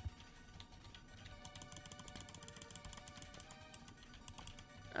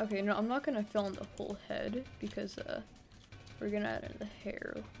 Okay, no, I'm not gonna fill in the whole head because we're gonna add in the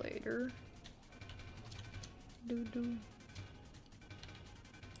hair later. Doo-doo.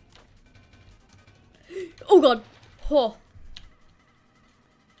 Oh god! Oh.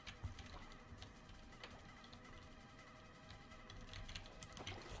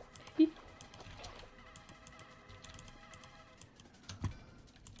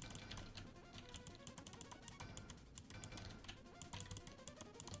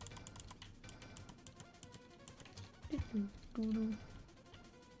 Doo-doo.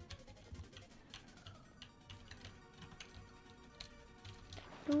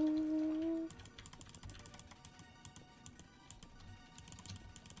 Doo.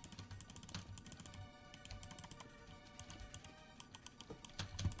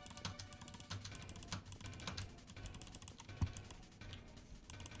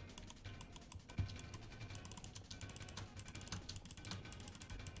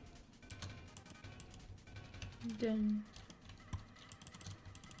 Done.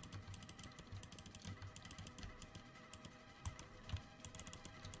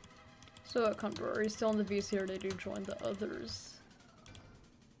 So at Condor, are you still in the VC or did you join the others?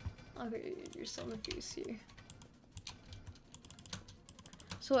 Okay, you're still in the VC.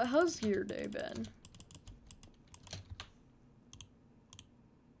 So how's your day been?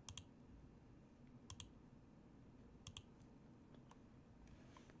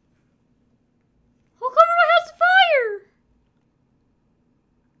 How come my house is fire?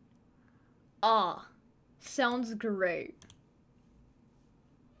 Ah, sounds great.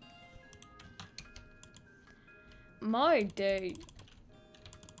 My day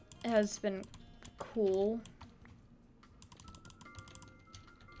has been cool.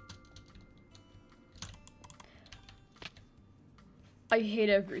 I hate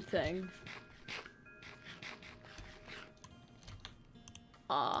everything.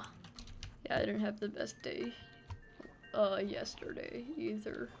 Ah. Yeah, I didn't have the best day yesterday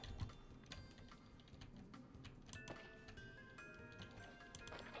either.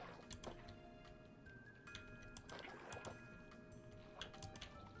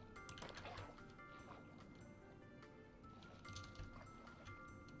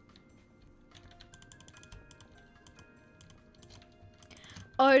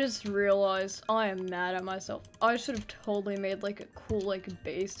 I just realized I am mad at myself. I should have totally made like a cool like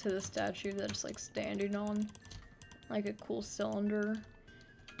base to the statue that it's like standing on. Like a cool cylinder.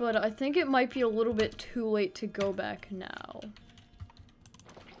 But I think it might be a little bit too late to go back now.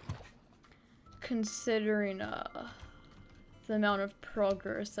 Considering the amount of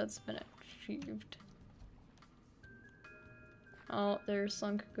progress that's been achieved. Oh, there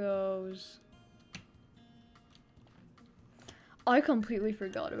Slunk goes. I completely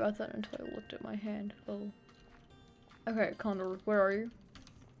forgot about that until I looked at my hand. Oh. Okay, Condor, where are you?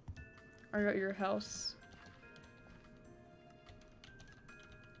 Are you at your house?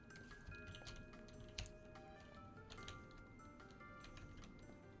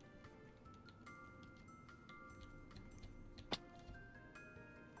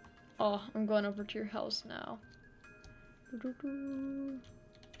 Oh, I'm going over to your house now.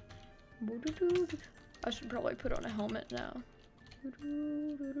 I should probably put on a helmet now.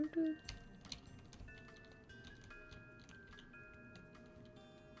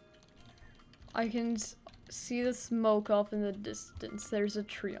 I can see the smoke off in the distance. There's a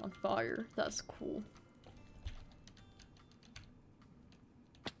tree on fire. That's cool.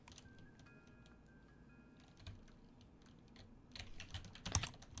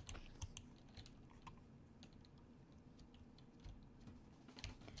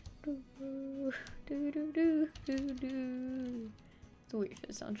 The Wii Fit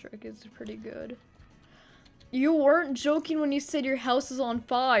soundtrack is pretty good. You weren't joking when you said your house is on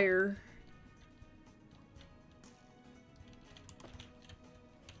fire.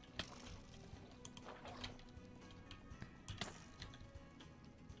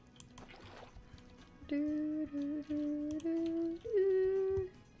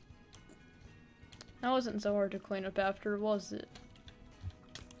 That wasn't so hard to clean up after, was it?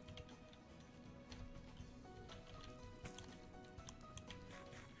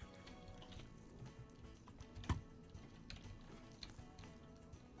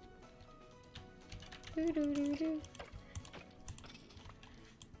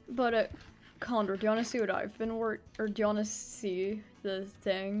 But Condor, do you want to see what I've been or do you want to see the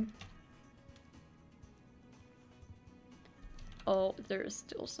thing? Oh, there's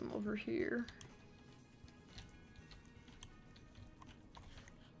still some over here.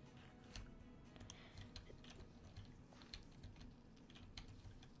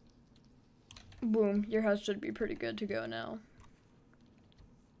 Boom, your house should be pretty good to go now.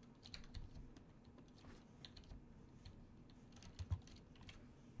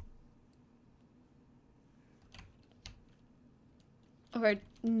 Okay,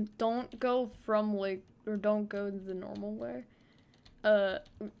 don't go from like, or don't go the normal way.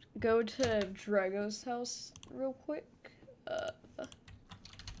 Go to Drago's house real quick.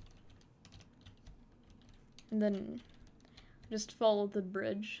 And then just follow the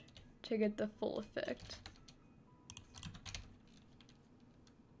bridge to get the full effect.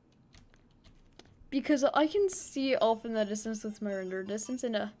 Because I can see off in the distance with my render distance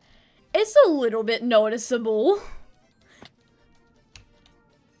and it's a little bit noticeable.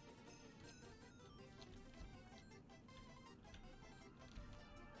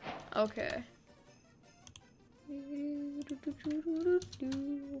 Okay.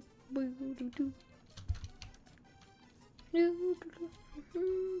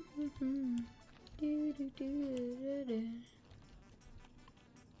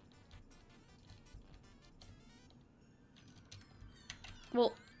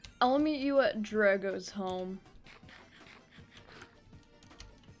 Well, I'll meet you at Drago's home.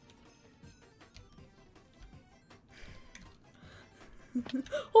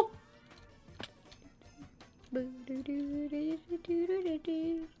 Oh!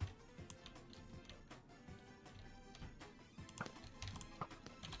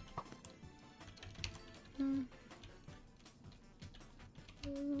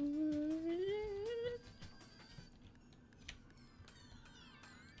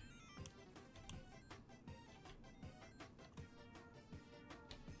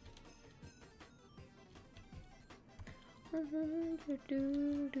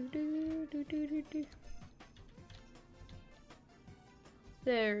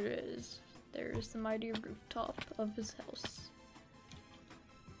 There it is. There's the mighty rooftop of his house.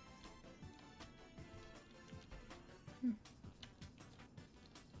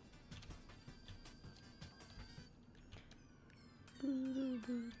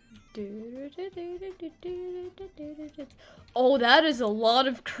 Oh, that is a lot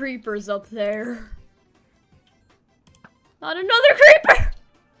of creepers up there. Not another creeper!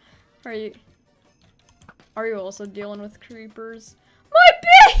 Are you also dealing with creepers? My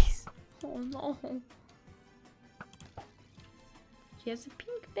base! Oh no. He has a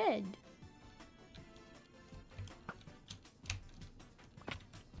pink bed.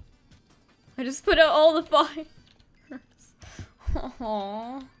 I just put out all the fires.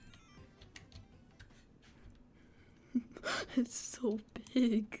 Aww. It's so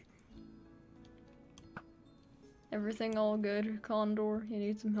big. Everything all good, Condor? You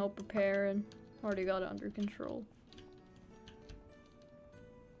need some help repairing? Already got it under control.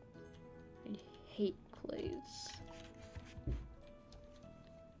 I hate clays.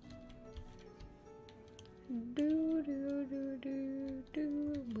 Do do do do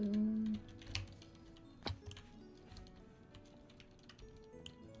do boom.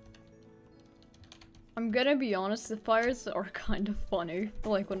 I'm gonna be honest, the fires are kind of funny.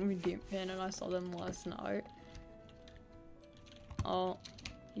 Like when we deep in and I saw them last night. Oh,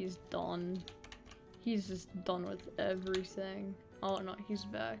 he's done. He's just done with everything. Oh no, he's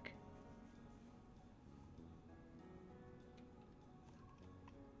back.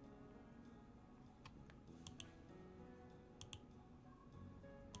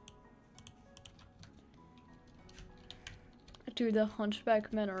 Dude, the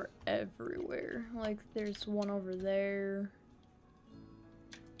hunchback men are everywhere. Like, there's one over there.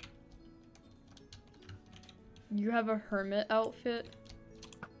 You have a hermit outfit?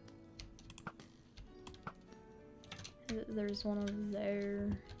 There's one over there.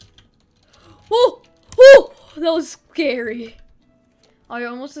 Oh! Oh! That was scary. I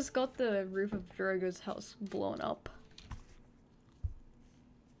almost just got the roof of Drago's house blown up.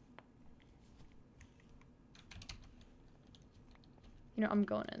 You know, I'm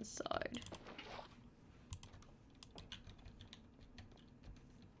going inside.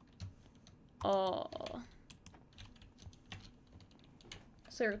 Oh.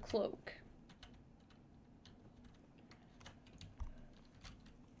 Is there a cloak?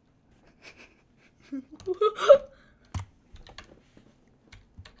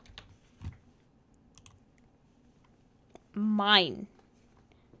 Mine.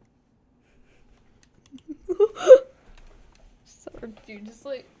 dude. Just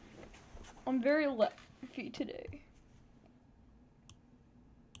like, I'm very lefty today.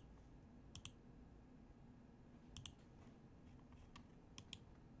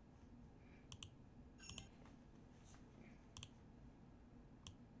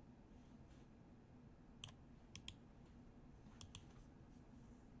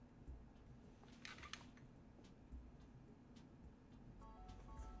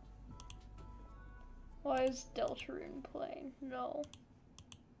 Why is Deltarune playing? No.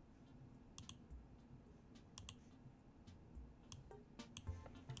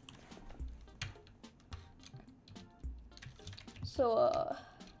 So,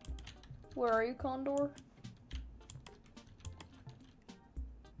 where are you, Condor?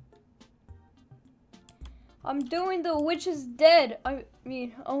 I'm doing the witch is dead. I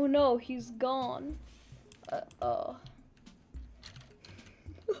mean, oh no, he's gone.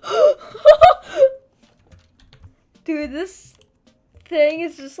 Dude, this thing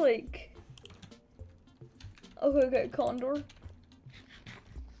is just like... Okay, Condor.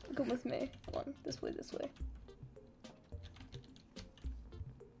 Come with me. Hold on, this way.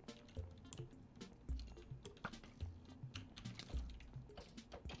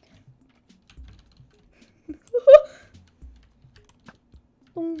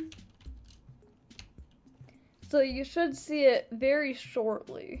 So you should see it very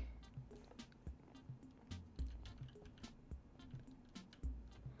shortly.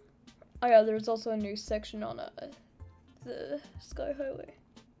 Oh yeah, there's also a new section on the Sky Highway.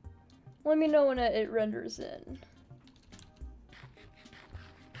 Let me know when it renders in.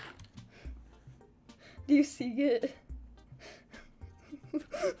 Do you see it?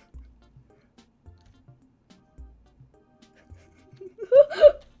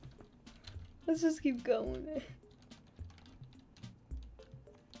 Let's just keep going.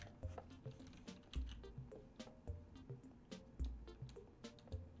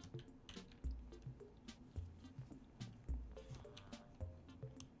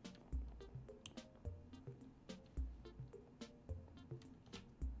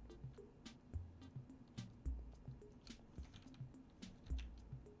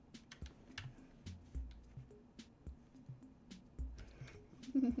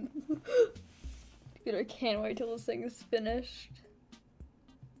 Dude, I can't wait till this thing is finished.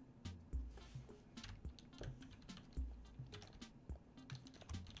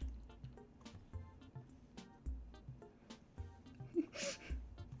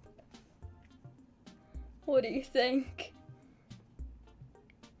 What do you think?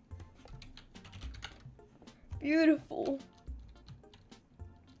 Beautiful.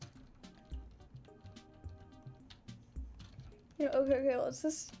 You know, okay, let's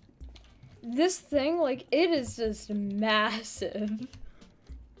just... This thing, like, it is just massive.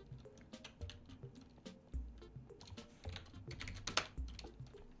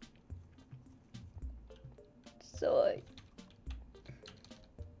 So, like...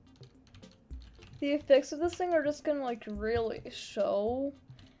 The effects of this thing are just gonna, like, really show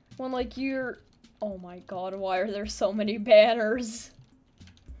when, like, you're... Oh my god, why are there so many banners?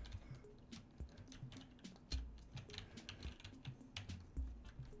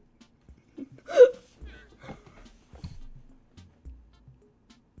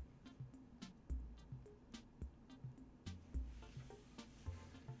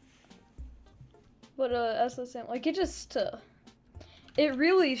 But, as I was saying, like, it just, it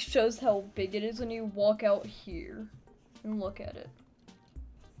really shows how big it is when you walk out here and look at it.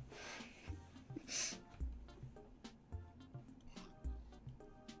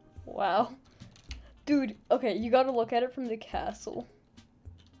 Wow. Dude, okay, you gotta look at it from the castle.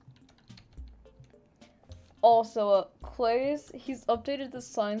 Also, he's updated the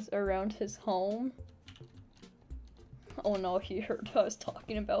signs around his home. Oh no, he heard what I was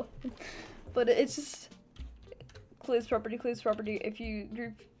talking about. But it's just Clay's property. If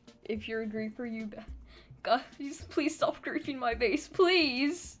you're a griefer, you guys, please stop griefing my base,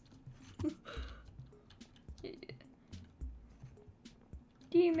 please. Yeah.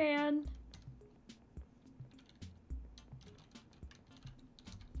 D-man.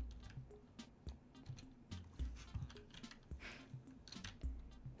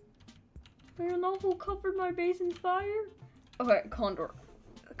 You know who covered my base in fire? Okay, Condor.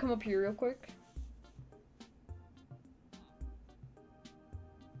 Come up here real quick.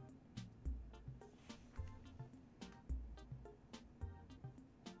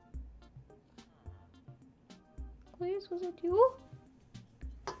 Please, was it you?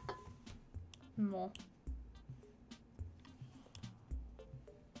 No.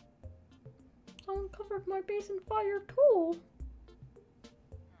 Someone covered my base in fire too.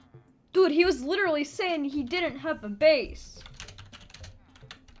 Dude, he was literally saying he didn't have a base.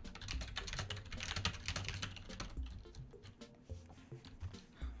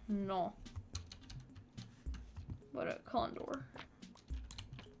 No. But a condor.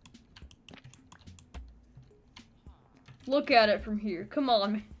 Look at it from here. Come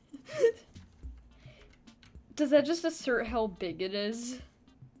on. Does that just assert how big it is?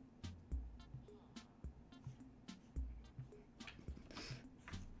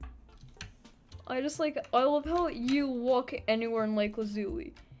 I love how you walk anywhere in Lake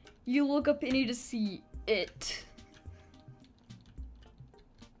Lazuli. You look up and you just see it.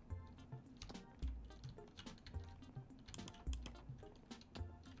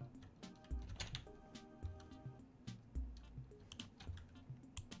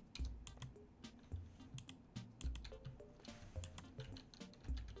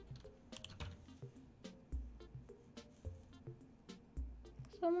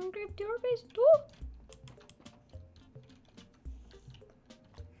 Someone grabbed your base too?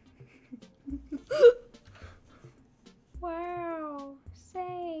 Wow,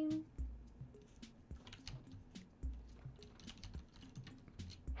 same.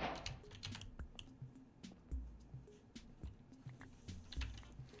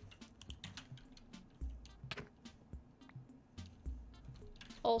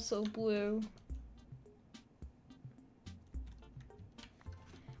 Also blue.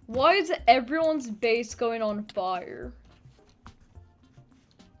 Why is everyone's base going on fire?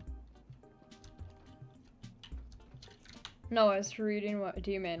 No, I was reading what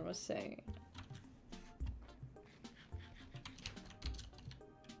D-Man was saying.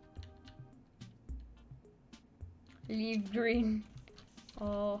 Leave green.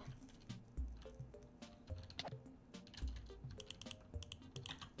 Oh.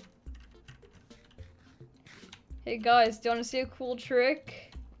 Hey guys, do you want to see a cool trick?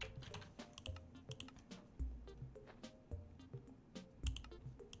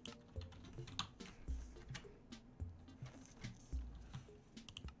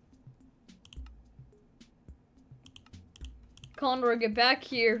 Condor, get back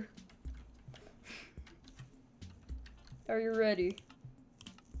here. Are you ready?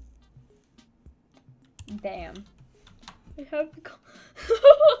 Damn. I have the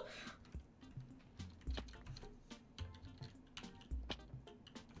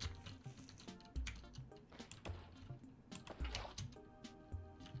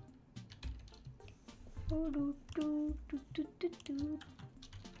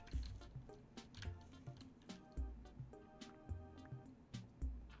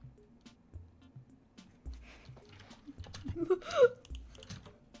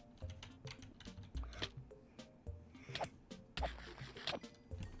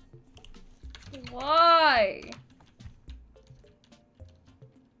Why?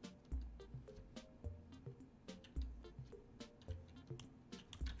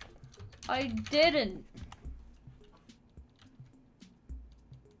 I didn't.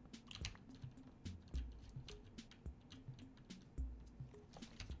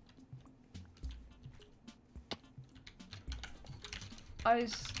 I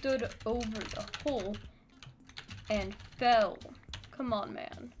stood over the hole and fell. Come on,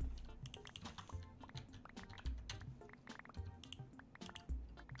 man.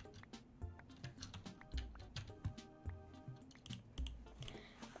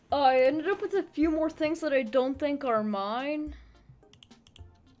 I ended up with a few more things that I don't think are mine.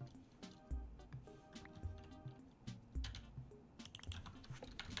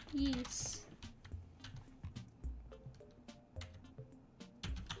 Yes.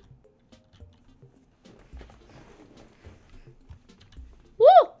 Woo!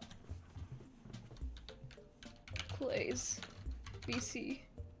 Plays. BC.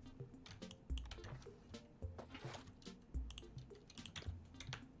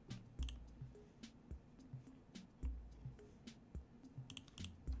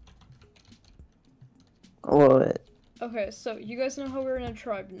 What? Okay, so you guys know how we're in a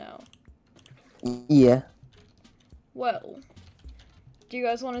tribe now. Yeah. Well, do you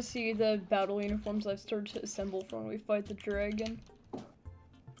guys want to see the battle uniforms I've started to assemble for when we fight the dragon?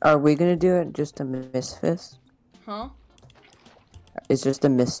 Are we gonna do it just a Mistfist? Huh? Is just the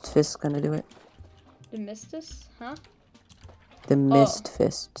Mistfist gonna do it? The Mistus? Huh? The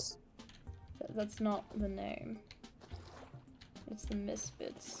Mistfists. That's not the name. It's the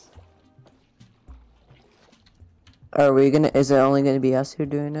Misfits. Are we gonna? Is it only gonna be us who are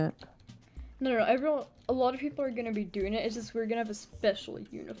doing it? No, everyone. A lot of people are gonna be doing it. It's just we're gonna have a special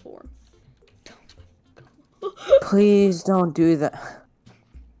uniform. Please don't do that.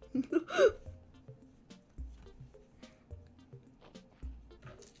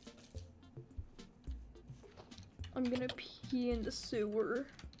 I'm gonna pee in the sewer.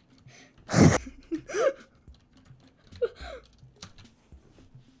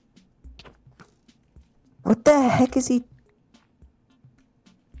 What the heck is he?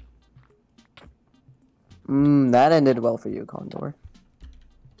 That ended well for you, Condor.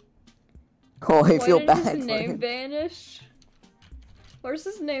 Oh, I feel bad Why did his for name him. vanish? Where's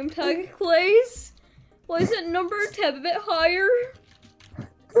his name tag, Clays? Why is it number a tab a bit higher?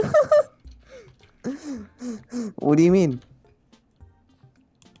 What do you mean?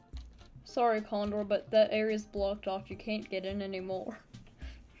 Sorry, Condor, but that area's blocked off. You can't get in anymore.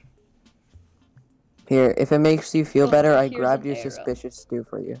 Here, if it makes you feel Oh, better, I here's grabbed an your arrow. suspicious stew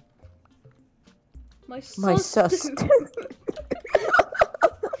for you. My My sus. sus.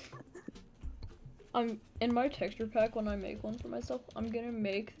 I'm in my texture pack when I make one for myself. I'm gonna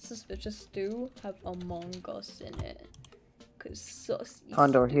make suspicious stew have Among Us in it. Cause sus.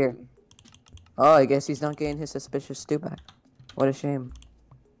 Condor, stew. here. Oh, I guess he's not getting his suspicious stew back. What a shame.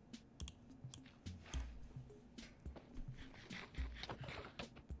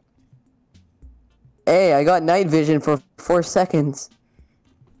 Hey, I got night vision for 4 seconds.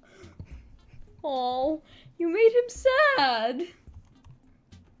 Oh, you made him sad.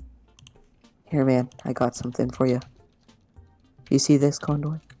 Here, man, I got something for you. You see this,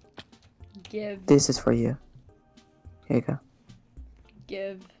 Condor? Give. This is for you. Here you go.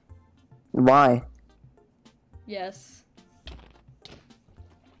 Give. Why? Yes.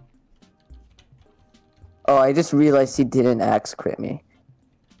 Oh, I just realized he didn't axe crit me.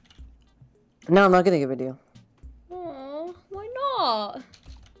 No, I'm not gonna give it to you. Aw, why not?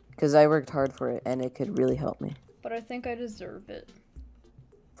 Because I worked hard for it, and it could really help me. But I think I deserve it.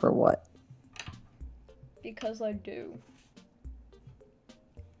 For what? Because I do.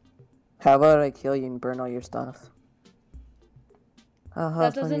 How about I kill you and burn all your stuff?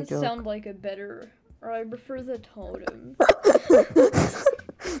 That doesn't sound like a better... Or I prefer the totem.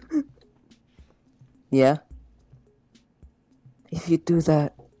 Yeah? If you do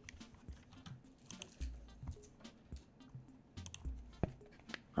that...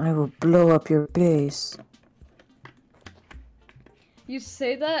 I will blow up your base. You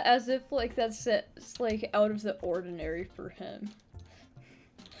say that as if, like, that's like, out of the ordinary for him.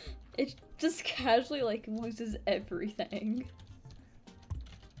 It just casually, like, loses everything.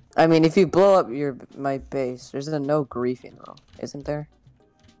 I mean, if you blow up my base, there's a no griefing rule, isn't there?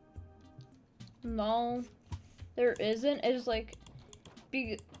 No, there isn't. It's like,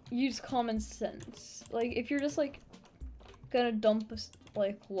 use common sense. Like, if you're just, like, gonna dump,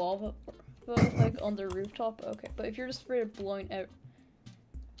 like, lava, like, on the rooftop, okay. But if you're just afraid of blowing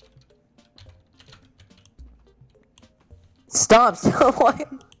Stop!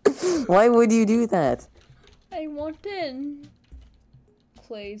 Why would you do that? I want in.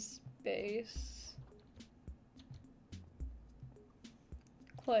 Play space.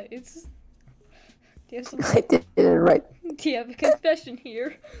 Clays. Do you have some? I didn't write. Do you have a confession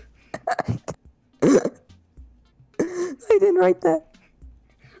here? I didn't write that.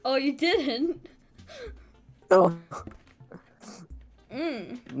 Oh, you didn't? Oh.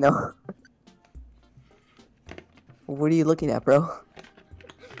 Mm. No. What are you looking at, bro?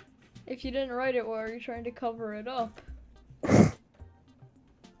 If you didn't write it, why are you trying to cover it up?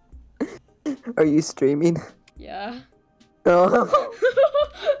 Are you streaming? Yeah. No.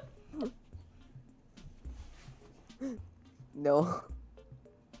 No.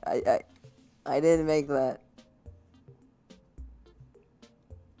 I didn't make that.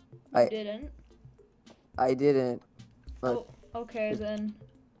 You didn't? I didn't. Look. Oh, okay then.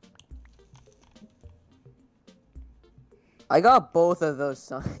 I got both of those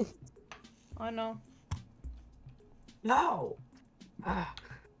signs. I know. No.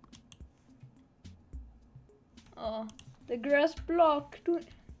 The grass block.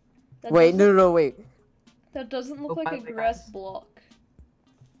 Wait, no, wait. That doesn't look Oh, like by a the way, grass guys. block.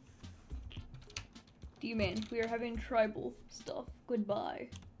 D-Man, we are having tribal stuff. Goodbye.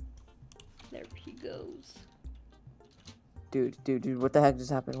 There he goes. Dude, what the heck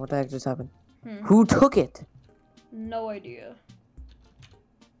just happened? What the heck just happened? Hmm. Who took it? No idea.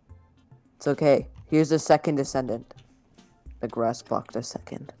 It's okay. Here's the second descendant. The grass block the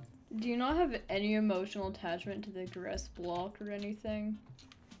second. Do you not have any emotional attachment to the grass block or anything?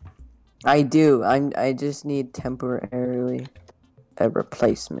 I do. I just need temporarily a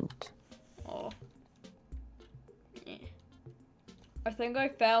replacement. Oh. Eh. I think I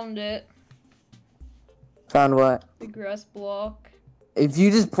found it. Found what? The grass block. If you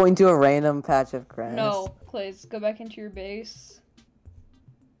just point to a random patch of grass. No, Clays, go back into your base.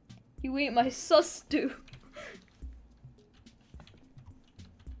 You ate my sus stew.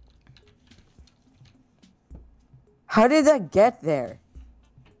 How did that get there?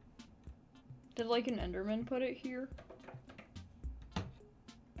 Did like an Enderman put it here?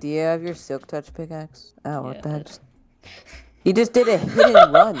 Do you have your silk touch pickaxe? Oh, what the Yeah. heck? He just did a hit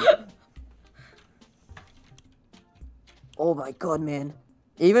and run. Oh my god, man.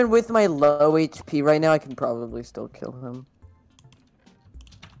 Even with my low HP right now, I can probably still kill him.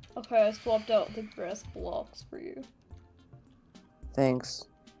 Okay, I swapped out the grass blocks for you. Thanks.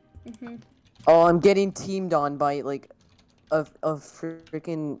 Mhm. Oh, I'm getting teamed on by, like, a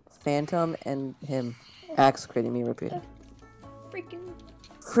freaking phantom and him. Axe critting me repeatedly.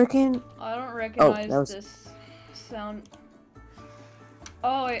 Freaking. I don't recognize that was... this sound.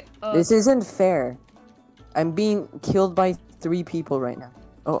 Oh wait. This isn't fair. I'm being killed by 3 people right now.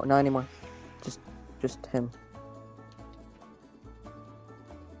 Oh, not anymore. Just him.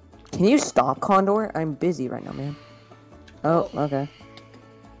 Can you stop, Condor? I'm busy right now, man. Oh, okay.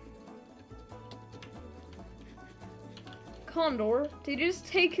 Condor, did you just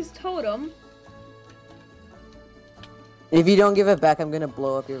take his totem? If you don't give it back, I'm gonna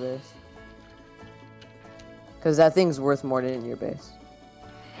blow up your base. Cause that thing's worth more than your base.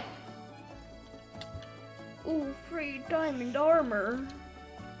 Ooh, free diamond armor.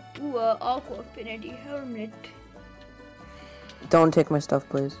 Ooh, aqua affinity helmet. Don't take my stuff,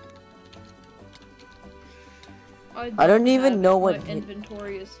 please. I don't even have know it. what- My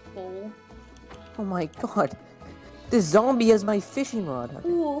inventory is full. Oh my god. This zombie has my fishing rod.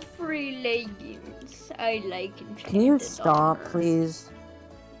 Ooh, free leggings. I like enchanted Can you stop, armor. please?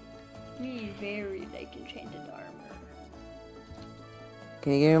 Me very like enchanted armor.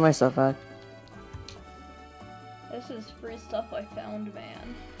 Can you give me my stuff back? This is free stuff I found,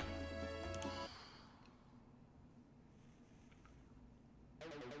 man.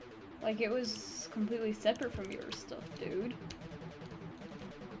 Like, it was completely separate from your stuff, dude.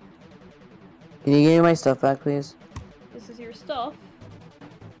 Can you give me my stuff back, please? This is your stuff.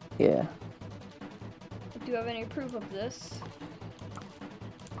 Yeah. Do you have any proof of this?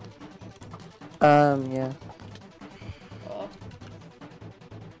 Yeah. Oh.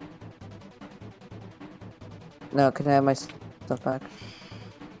 No, can I have my stuff back?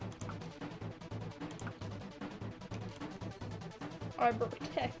 Arbor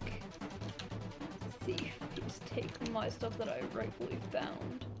Tech. Thief. Just take my stuff that I rightfully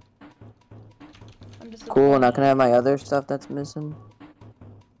found. I'm just Cool, now can I have my other stuff that's missing?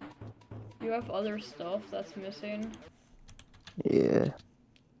 You have other stuff that's missing? Yeah.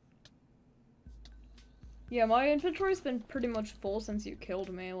 Yeah, my inventory's been pretty much full since you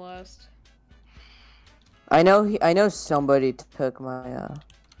killed me last. I know somebody took my,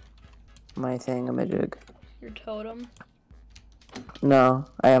 my thingamajig. Your totem. No,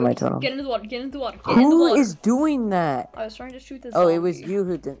 I have my Oops, totem. Get into the water, get into the water, get in the Who water! is doing that? I was trying to shoot the Oh, zombie. it was you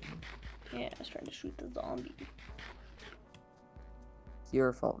who did. Yeah, I was trying to shoot the zombie. It's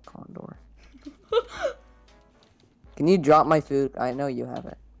your fault, Condor. Can you drop my food? I know you have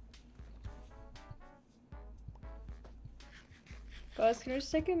it. Guys, can you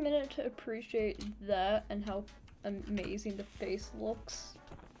just take a minute to appreciate that and how amazing the face looks?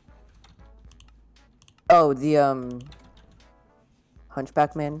 Oh, the,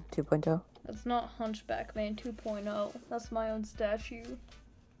 Hunchback Man 2.0? That's not Hunchback Man 2.0. That's my own statue.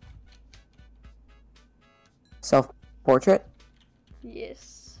 Self-portrait?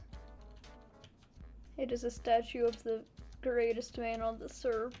 Yes. It is a statue of the greatest man on the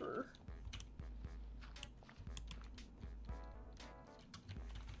server.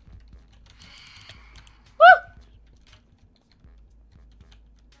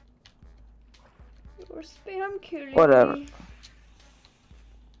 You're spam killing Whatever. me.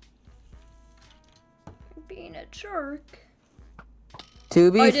 You're being a jerk.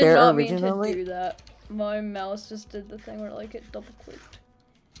 To be I did fair, not mean to originally... do that. My mouse just did the thing where like it double clicked.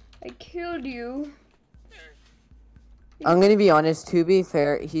 I killed you. I'm gonna be honest, to be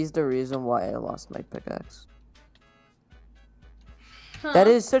fair, he's the reason why I lost my pickaxe. Huh? That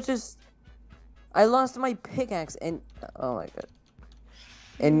is such a... I lost my pickaxe and... Oh my god.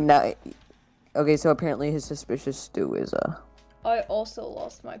 And now... Okay, so apparently his suspicious stew is, I also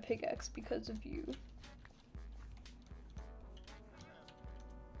lost my pickaxe because of you.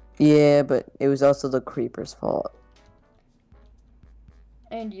 Yeah, but it was also the creeper's fault.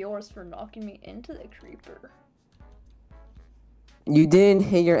 And yours for knocking me into the creeper. You didn't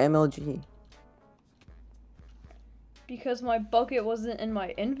hit your MLG. Because my bucket wasn't in my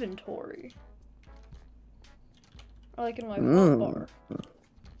inventory. Or like in my hotbar.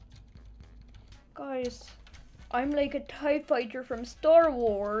 Guys, I'm like a TIE fighter from Star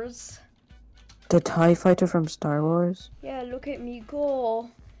Wars. The TIE fighter from Star Wars? Yeah, look at me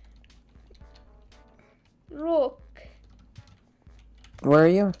go. Look, Where are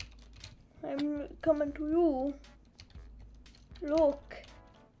you? I'm coming to you. Look.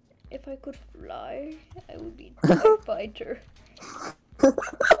 If I could fly, I would be a TIE fighter.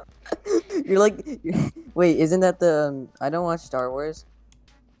 You're like, wait, isn't that the? I don't watch Star Wars.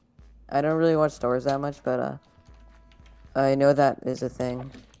 I don't really watch Star Wars that much, but I know that is a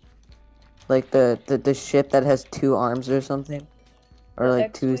thing. Like the ship that has 2 arms or something, or The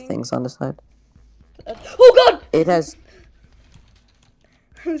like 2 X-Wing? things on the side. Oh God! It has.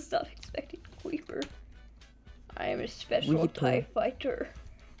 Who's not expecting a Weeper? I am a special Weeper. TIE fighter.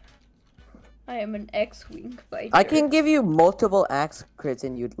 I am an X-Wing fighter. I can give you multiple axe crits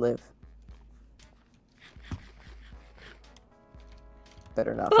and you'd live.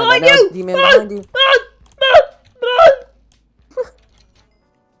 Better not. Behind Find out now, you! demon behind you.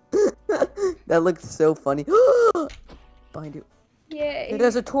 That looked so funny. Behind you. Yay. It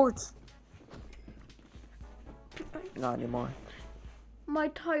has a torch. Not anymore. My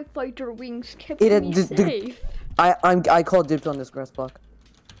TIE fighter wings kept It had me d- safe. I called dibs on this grass block.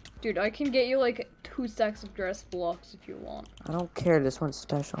 Dude, I can get you like 2 stacks of dress blocks if you want. I don't care. This one's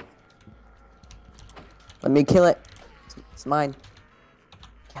special. Let me kill it. It's mine.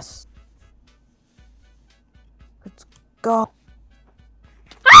 Yes. Let's go.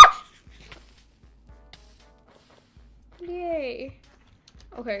 Yay.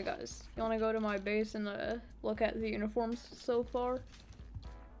 Okay, guys, you wanna go to my base and look at the uniforms so far?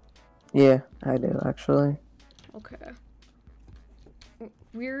 Yeah, I do actually. Okay.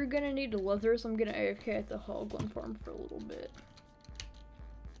 We're gonna need leather, so I'm gonna AFK at the Hoglin farm for a little bit.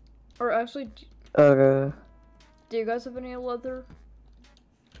 Or actually, Okay. do you guys have any leather?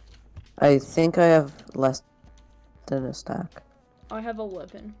 I think I have less than a stack. I have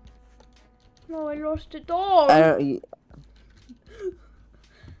 11. No, I lost it all! I don't.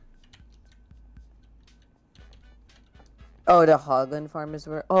 Oh, the Hoglin farm is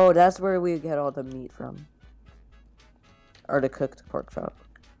where. Oh, that's where we get all the meat from. Or the cooked pork chop.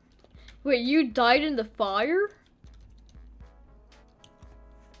 Wait, you died in the fire?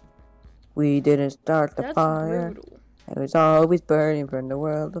 We didn't start the That's fire. brutal. It was always burning from the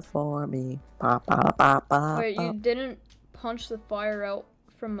world before me. Ba, ba, ba, ba, Wait, you ba. didn't punch the fire out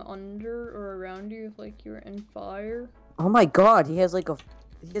from under or around you if like you were in fire? Oh my god, he has like a.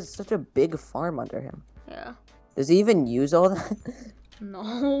 He has such a big farm under him. Yeah. Does he even use all that?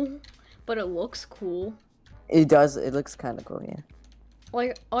 No. But it looks cool. It does. It looks kind of cool, yeah.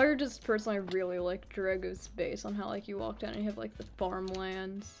 Like, I just personally really like Drago's base on how like you walk down and you have like the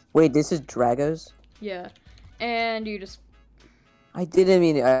farmlands. Wait, this is Dragos? Yeah. And you just I didn't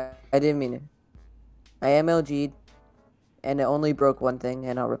mean it. I didn't mean it. I MLG'd, and it only broke one thing,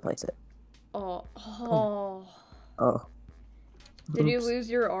 and I'll replace it. oh. Oh. Did you Oops. lose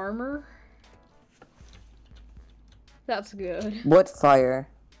your armor? That's good. What fire?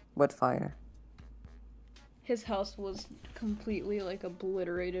 What fire? His house was completely like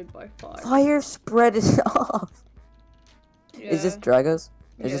obliterated by fire. Fire spread it off. Is this Yeah. Dragos?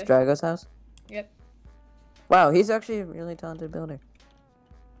 Is this Yeah. Dragos' house? Yep. Wow, he's actually a really talented builder.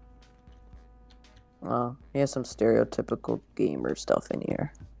 Oh, he has some stereotypical gamer stuff in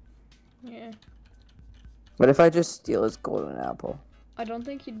here. Yeah. What if I just steal his golden apple? I don't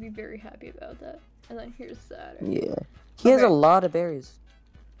think he'd be very happy about that. And then here's that. Yeah. He has a Okay. lot of berries.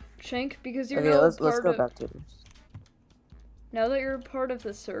 Shank, because you're Okay, now let's part go of back to this. now that you're part of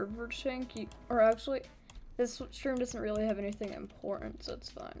the server, Shank, or actually this stream doesn't really have anything important, so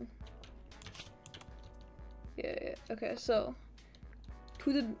it's fine. Yeah. Okay, so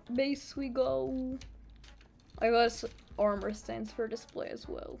to the base we go. I got armor stands for display as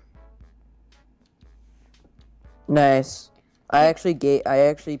well. Nice. I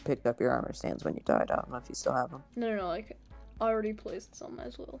actually picked up your armor stands when you died. I don't know if you still have them. No, like I already placed some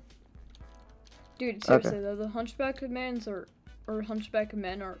as well. Dude, seriously though, the hunchback commands or hunchback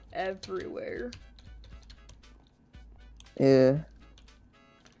men are everywhere. Yeah.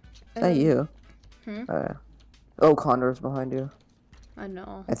 Is that you? Hmm? Oh, Condor's behind you. I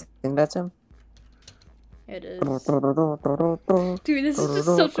know. I think that's him. It is. Dude, this is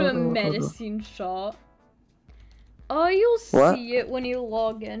just such a menacing shot. Oh, you'll What? see it when you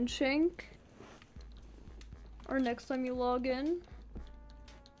log in, Shank. Or next time you log in.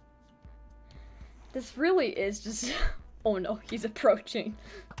 This really is just... Oh no, he's approaching.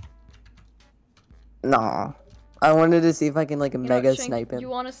 Nah. I wanted to see if I can like You know mega what, Shank, snipe him. you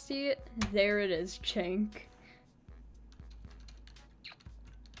wanna see it? There it is, Shank.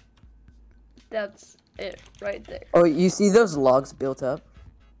 That's it, right there. Oh, you see those logs built up?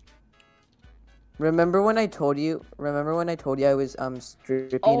 Remember when I told you I was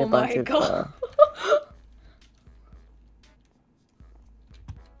stripping Oh a bunch my of god.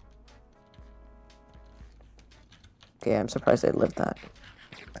 Okay, I'm surprised I lived that.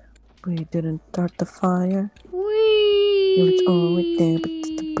 We didn't start the fire. Whee! It was always there,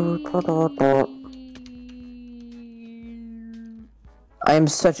 but I am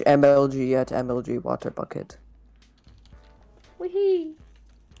such MLG at MLG water bucket. Whee!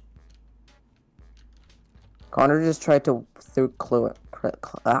 Connor just tried to throw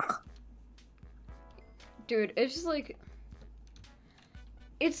Dude, it's just like,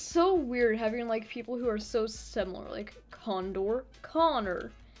 it's so weird having like people who are so similar, like Condor,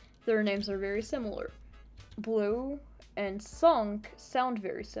 Connor. Their names are very similar. Blue and Sunk sound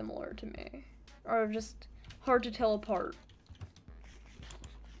very similar to me, or just hard to tell apart.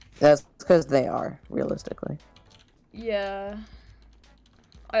 That's because they are, realistically. Yeah.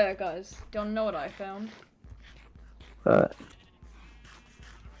 Oh yeah, guys, don't know what I found. But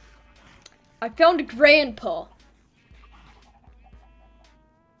I found Grandpa.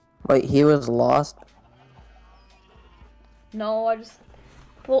 wait, he was lost? No,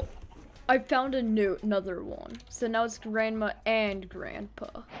 well, I found another one. So now it's Grandma and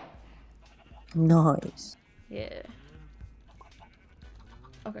Grandpa. Nice. Yeah.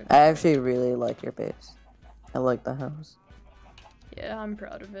 Okay. I actually really like your base. I like the house. Yeah, I'm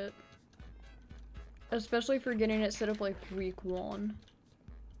proud of it. Especially for getting it set up like week 1.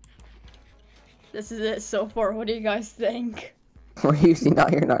 This is it so far. What do you guys think? We're using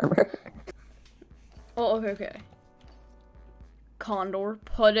iron armor. Oh, okay. Condor,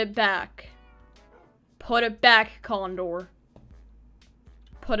 put it back. Put it back, Condor.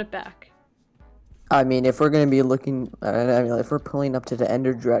 Put it back. I mean, if we're gonna be looking, I mean, if we're pulling up to the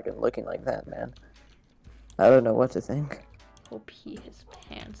Ender Dragon looking like that, man, I don't know what to think. Hope he his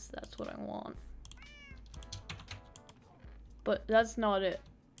pants. That's what I want. But that's not it.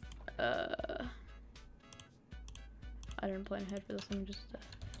 I didn't plan ahead for this. I'm just.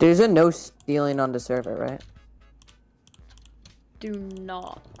 There's a no stealing on the server, right? Do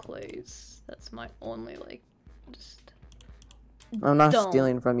not, Clays. That's my only like. Just. I'm not don't.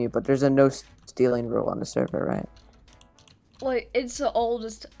 stealing from you, but there's a no stealing rule on the server, right? Like, it's all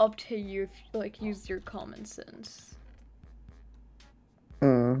just up to you if you, like, use your common sense.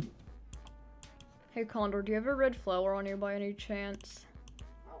 Hmm. Hey, Condor, do you have a red flower on you by any chance?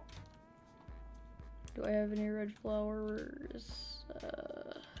 Do I have any red flowers?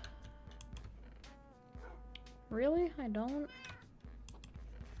 Really? I don't?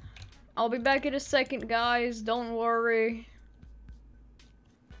 I'll be back in a second, guys. Don't worry.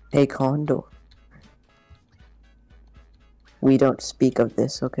 Hey, Condor. We don't speak of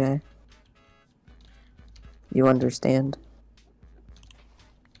this, okay? You understand?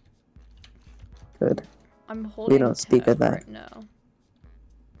 Good. I'm holding don't speak of tab that. right now.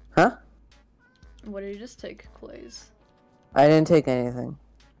 Huh? What did you just take, Clays? I didn't take anything.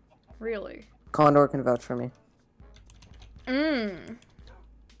 Really? Condor can vouch for me.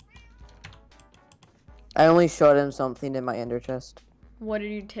 I only showed him something in my ender chest. What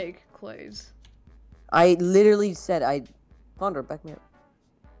did you take, Clays? I literally said Condor, back me up.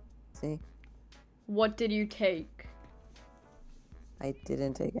 See? What did you take? I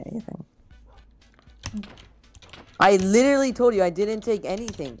didn't take anything. I literally told you I didn't take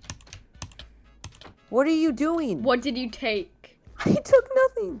anything. What are you doing? What did you take? I took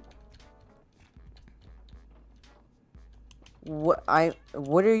nothing. What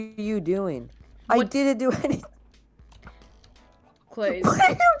are you doing? I didn't do anything. Clays, What are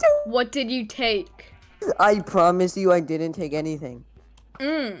you doing? what did you take? I promise you I didn't take anything.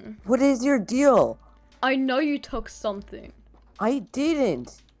 What is your deal? I know you took something. I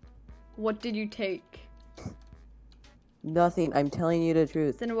didn't. What did you take? Nothing. I'm telling you the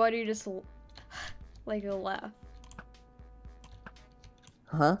truth. Then why do you just like a laugh?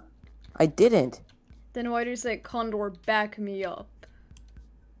 Huh? I didn't. Then why do you say, Condor, back me up?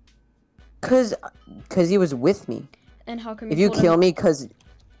 Cause he was with me. And how come If you told kill him, me cause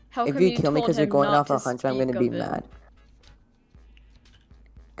how if come you kill me told because you're him going not off a to hunch, I'm gonna speak be of it? mad.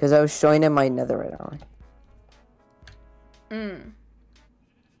 Cause I was showing him my netherite armor.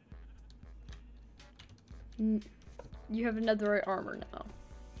 You have netherite armor now.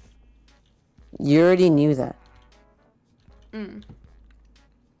 You already knew that.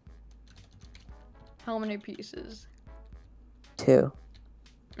 How many pieces? 2.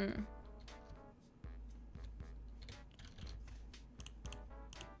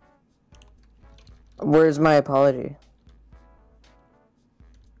 Where's my apology?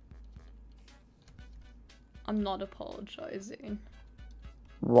 I'm not apologizing.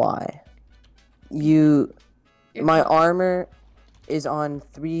 Why? If My armor is on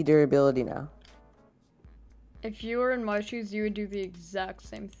 3 durability now. If you were in my shoes, you would do the exact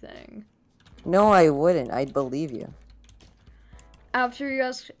same thing. No, I wouldn't. I'd believe you. After you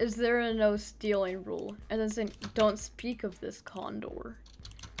ask, is there a no stealing rule? And then saying, don't speak of this condor.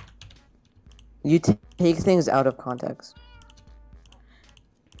 You take things out of context.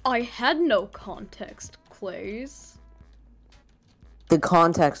 I had no context, Clays. The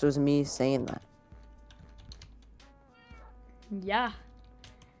context was me saying that. Yeah.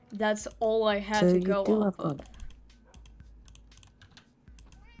 That's all I had So to you go do off have of. context.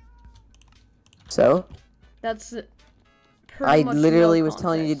 So? That's I pretty much literally no was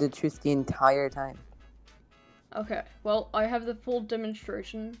telling you context. the truth the entire time. Okay, well, I have the full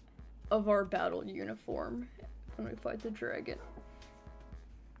demonstration of our battle uniform when we fight the dragon.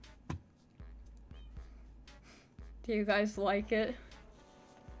 Do you guys like it?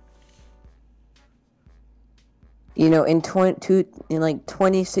 You know, in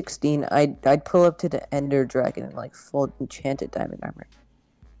 2016, I'd pull up to the Ender Dragon in like full enchanted diamond armor.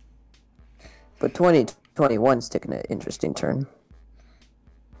 But 2021's taking an interesting turn.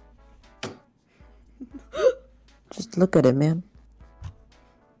 Just look at it, man.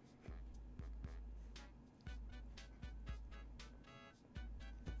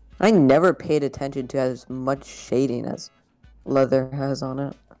 I never paid attention to as much shading as leather has on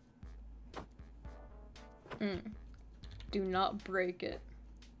it. Do not break it.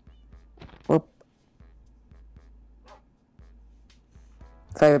 Well,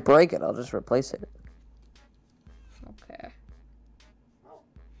 if I break it, I'll just replace it. Okay.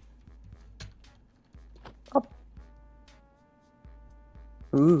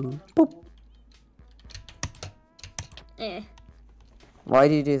 Ooh. Boop. Eh. Why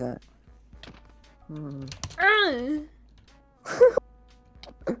do you do that?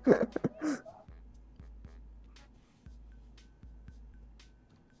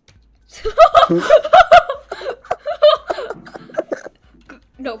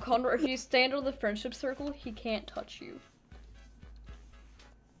 No, Condor, if you stand on the friendship circle, he can't touch you.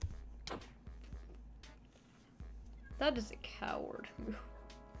 That is a coward.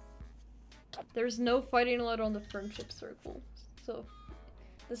 There's no fighting allowed on the friendship circle. So,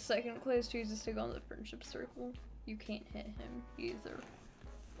 the second Clays chooses to go on the friendship circle, you can't hit him either.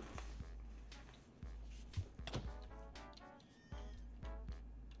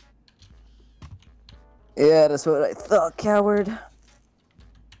 Yeah, that's what I thought, coward.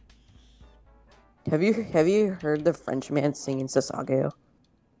 Have you heard the French man singing Sasageo?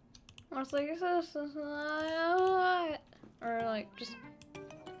 I was like, or like just.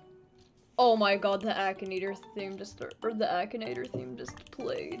 Oh my god, the Akinator theme just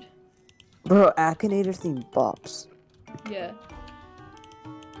played. Bro, Akinator theme bops. Yeah.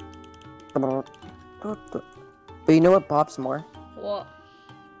 But you know what bops more? What?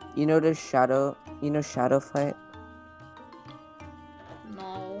 You know the shadow fight?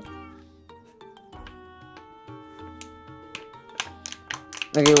 No.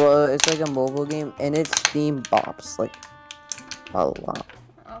 Okay, well, it's like a mobile game, and its theme bops, like, a lot.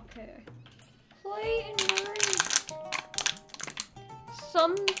 Okay. Play and learn.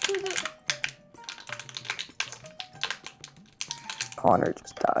 Some to the. Connor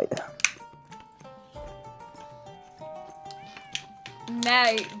just died.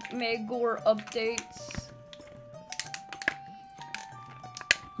 Megor updates.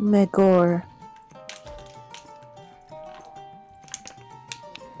 Megor.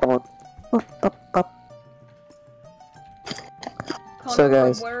 Connor, So,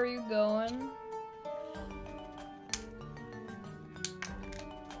 guys. where are you going?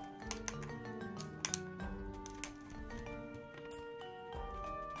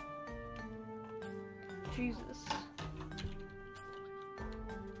 Jesus.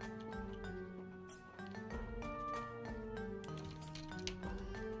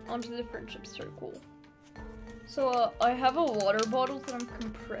 Onto the friendship circle. So, I have a water bottle that I'm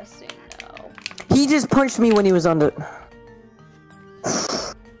compressing now. He just punched me when he was on the...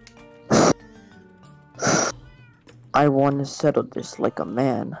 I want to settle this like a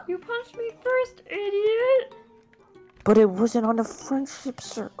man. You punched me first, idiot! But it wasn't on the friendship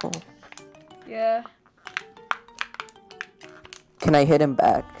circle. Yeah. Can I hit him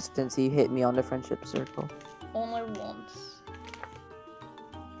back since he hit me on the friendship circle? Only once.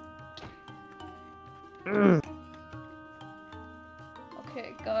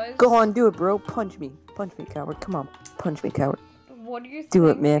 Okay, guys. Go on, do it, bro. Punch me. Punch me, coward. Come on. Punch me, coward. What do you think Do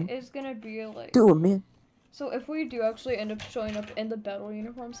it, man. is gonna be like? Do it, man. So if we do actually end up showing up in the battle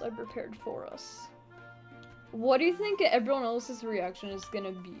uniforms I prepared for us, what do you think everyone else's reaction is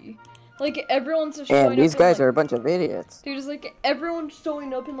gonna be? Like, everyone's just showing And these up guys in, are like, a bunch of idiots. dude, it's like everyone's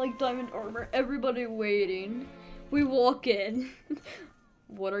showing up in like diamond armor, everybody waiting. We walk in.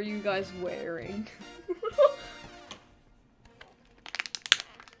 What are you guys wearing?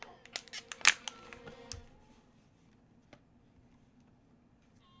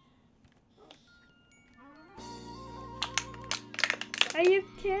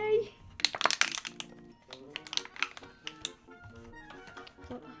 AFK?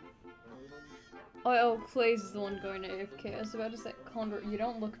 Oh, Clay's is the one going to AFK. I was about to say, Condor, you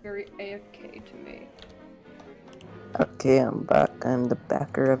don't look very AFK to me. Okay, I'm back. I'm the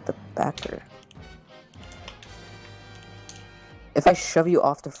backer of the backer. If I shove you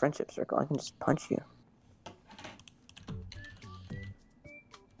off the friendship circle, I can just punch you.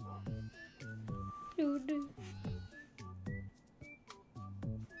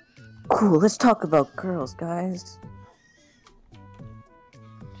 Cool, let's talk about girls, guys.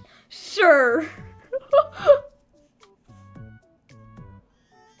 Sure.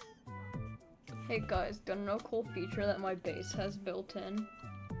 Hey guys, got no cool feature that my base has built in.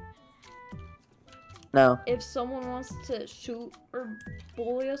 No. If someone wants to shoot or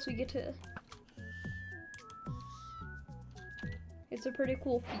bully us, we get to... It's a pretty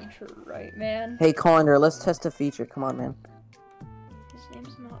cool feature, right, man? Hey, Connor, let's test a feature. Come on, man. His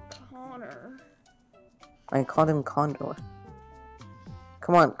name's not Connor. I called him Condor.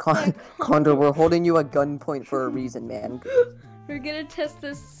 Come on, Condor, we're holding you at gunpoint for a reason, man. We're gonna test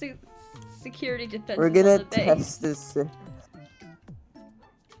this security defense. We're gonna test this.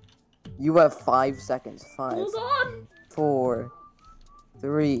 You have 5 seconds. 5. Hold on. 4,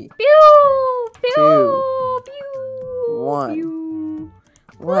 3, Pew! Pew! 2, Pew! 1. Pew!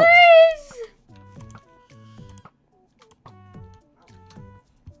 What? Please!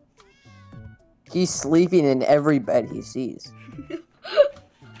 He's sleeping in every bed he sees.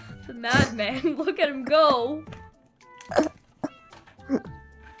 The madman. Look at him go.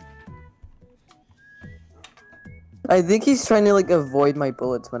 I think he's trying to, like, avoid my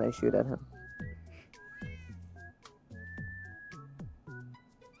bullets when I shoot at him.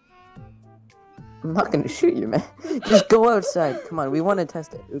 I'm not gonna shoot you, man. Just go outside. Come on, we want to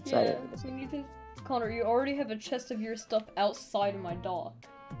test it. Outside Yeah, it. we need to... Connor, you already have a chest of your stuff outside of my dock.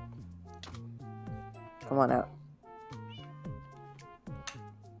 Come on out.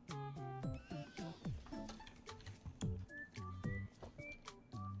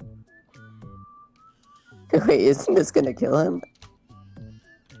 Wait, isn't this gonna kill him?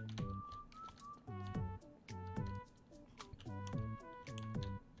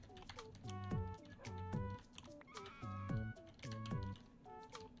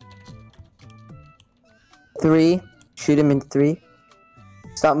 Three. Shoot him in 3.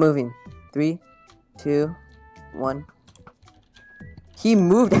 Stop moving. 3, 2, 1. He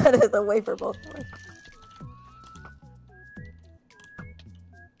moved out of the way for both of us.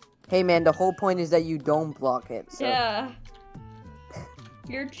 Hey man, the whole point is that you don't block it. So. Yeah.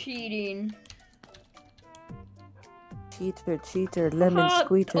 You're cheating. Cheater, cheater, lemon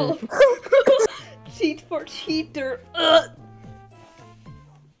squeeter. Oh. Cheat for cheater. Ugh.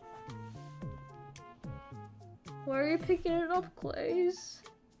 Why are you picking it up, Clays?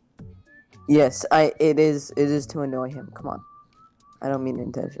 Yes, it is to annoy him. Come on. I don't mean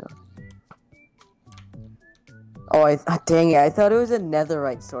intentionally. Oh, dang it, I thought it was a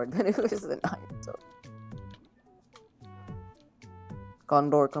netherite sword, but it was an iron sword.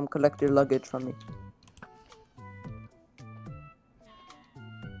 Condor, come collect your luggage from me.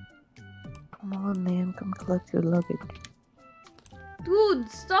 Come on, man, come collect your luggage. Dude,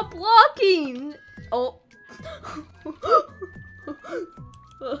 stop blocking! Oh.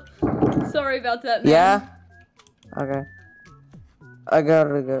 Sorry about that, man. Yeah? Okay. I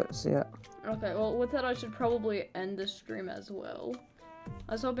gotta go, see ya. Okay, well, with that, I should probably end the stream as well.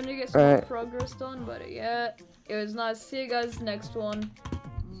 I was hoping to get some more progress done, but yeah, it was nice. See you guys next one.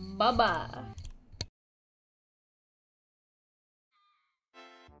 Bye-bye.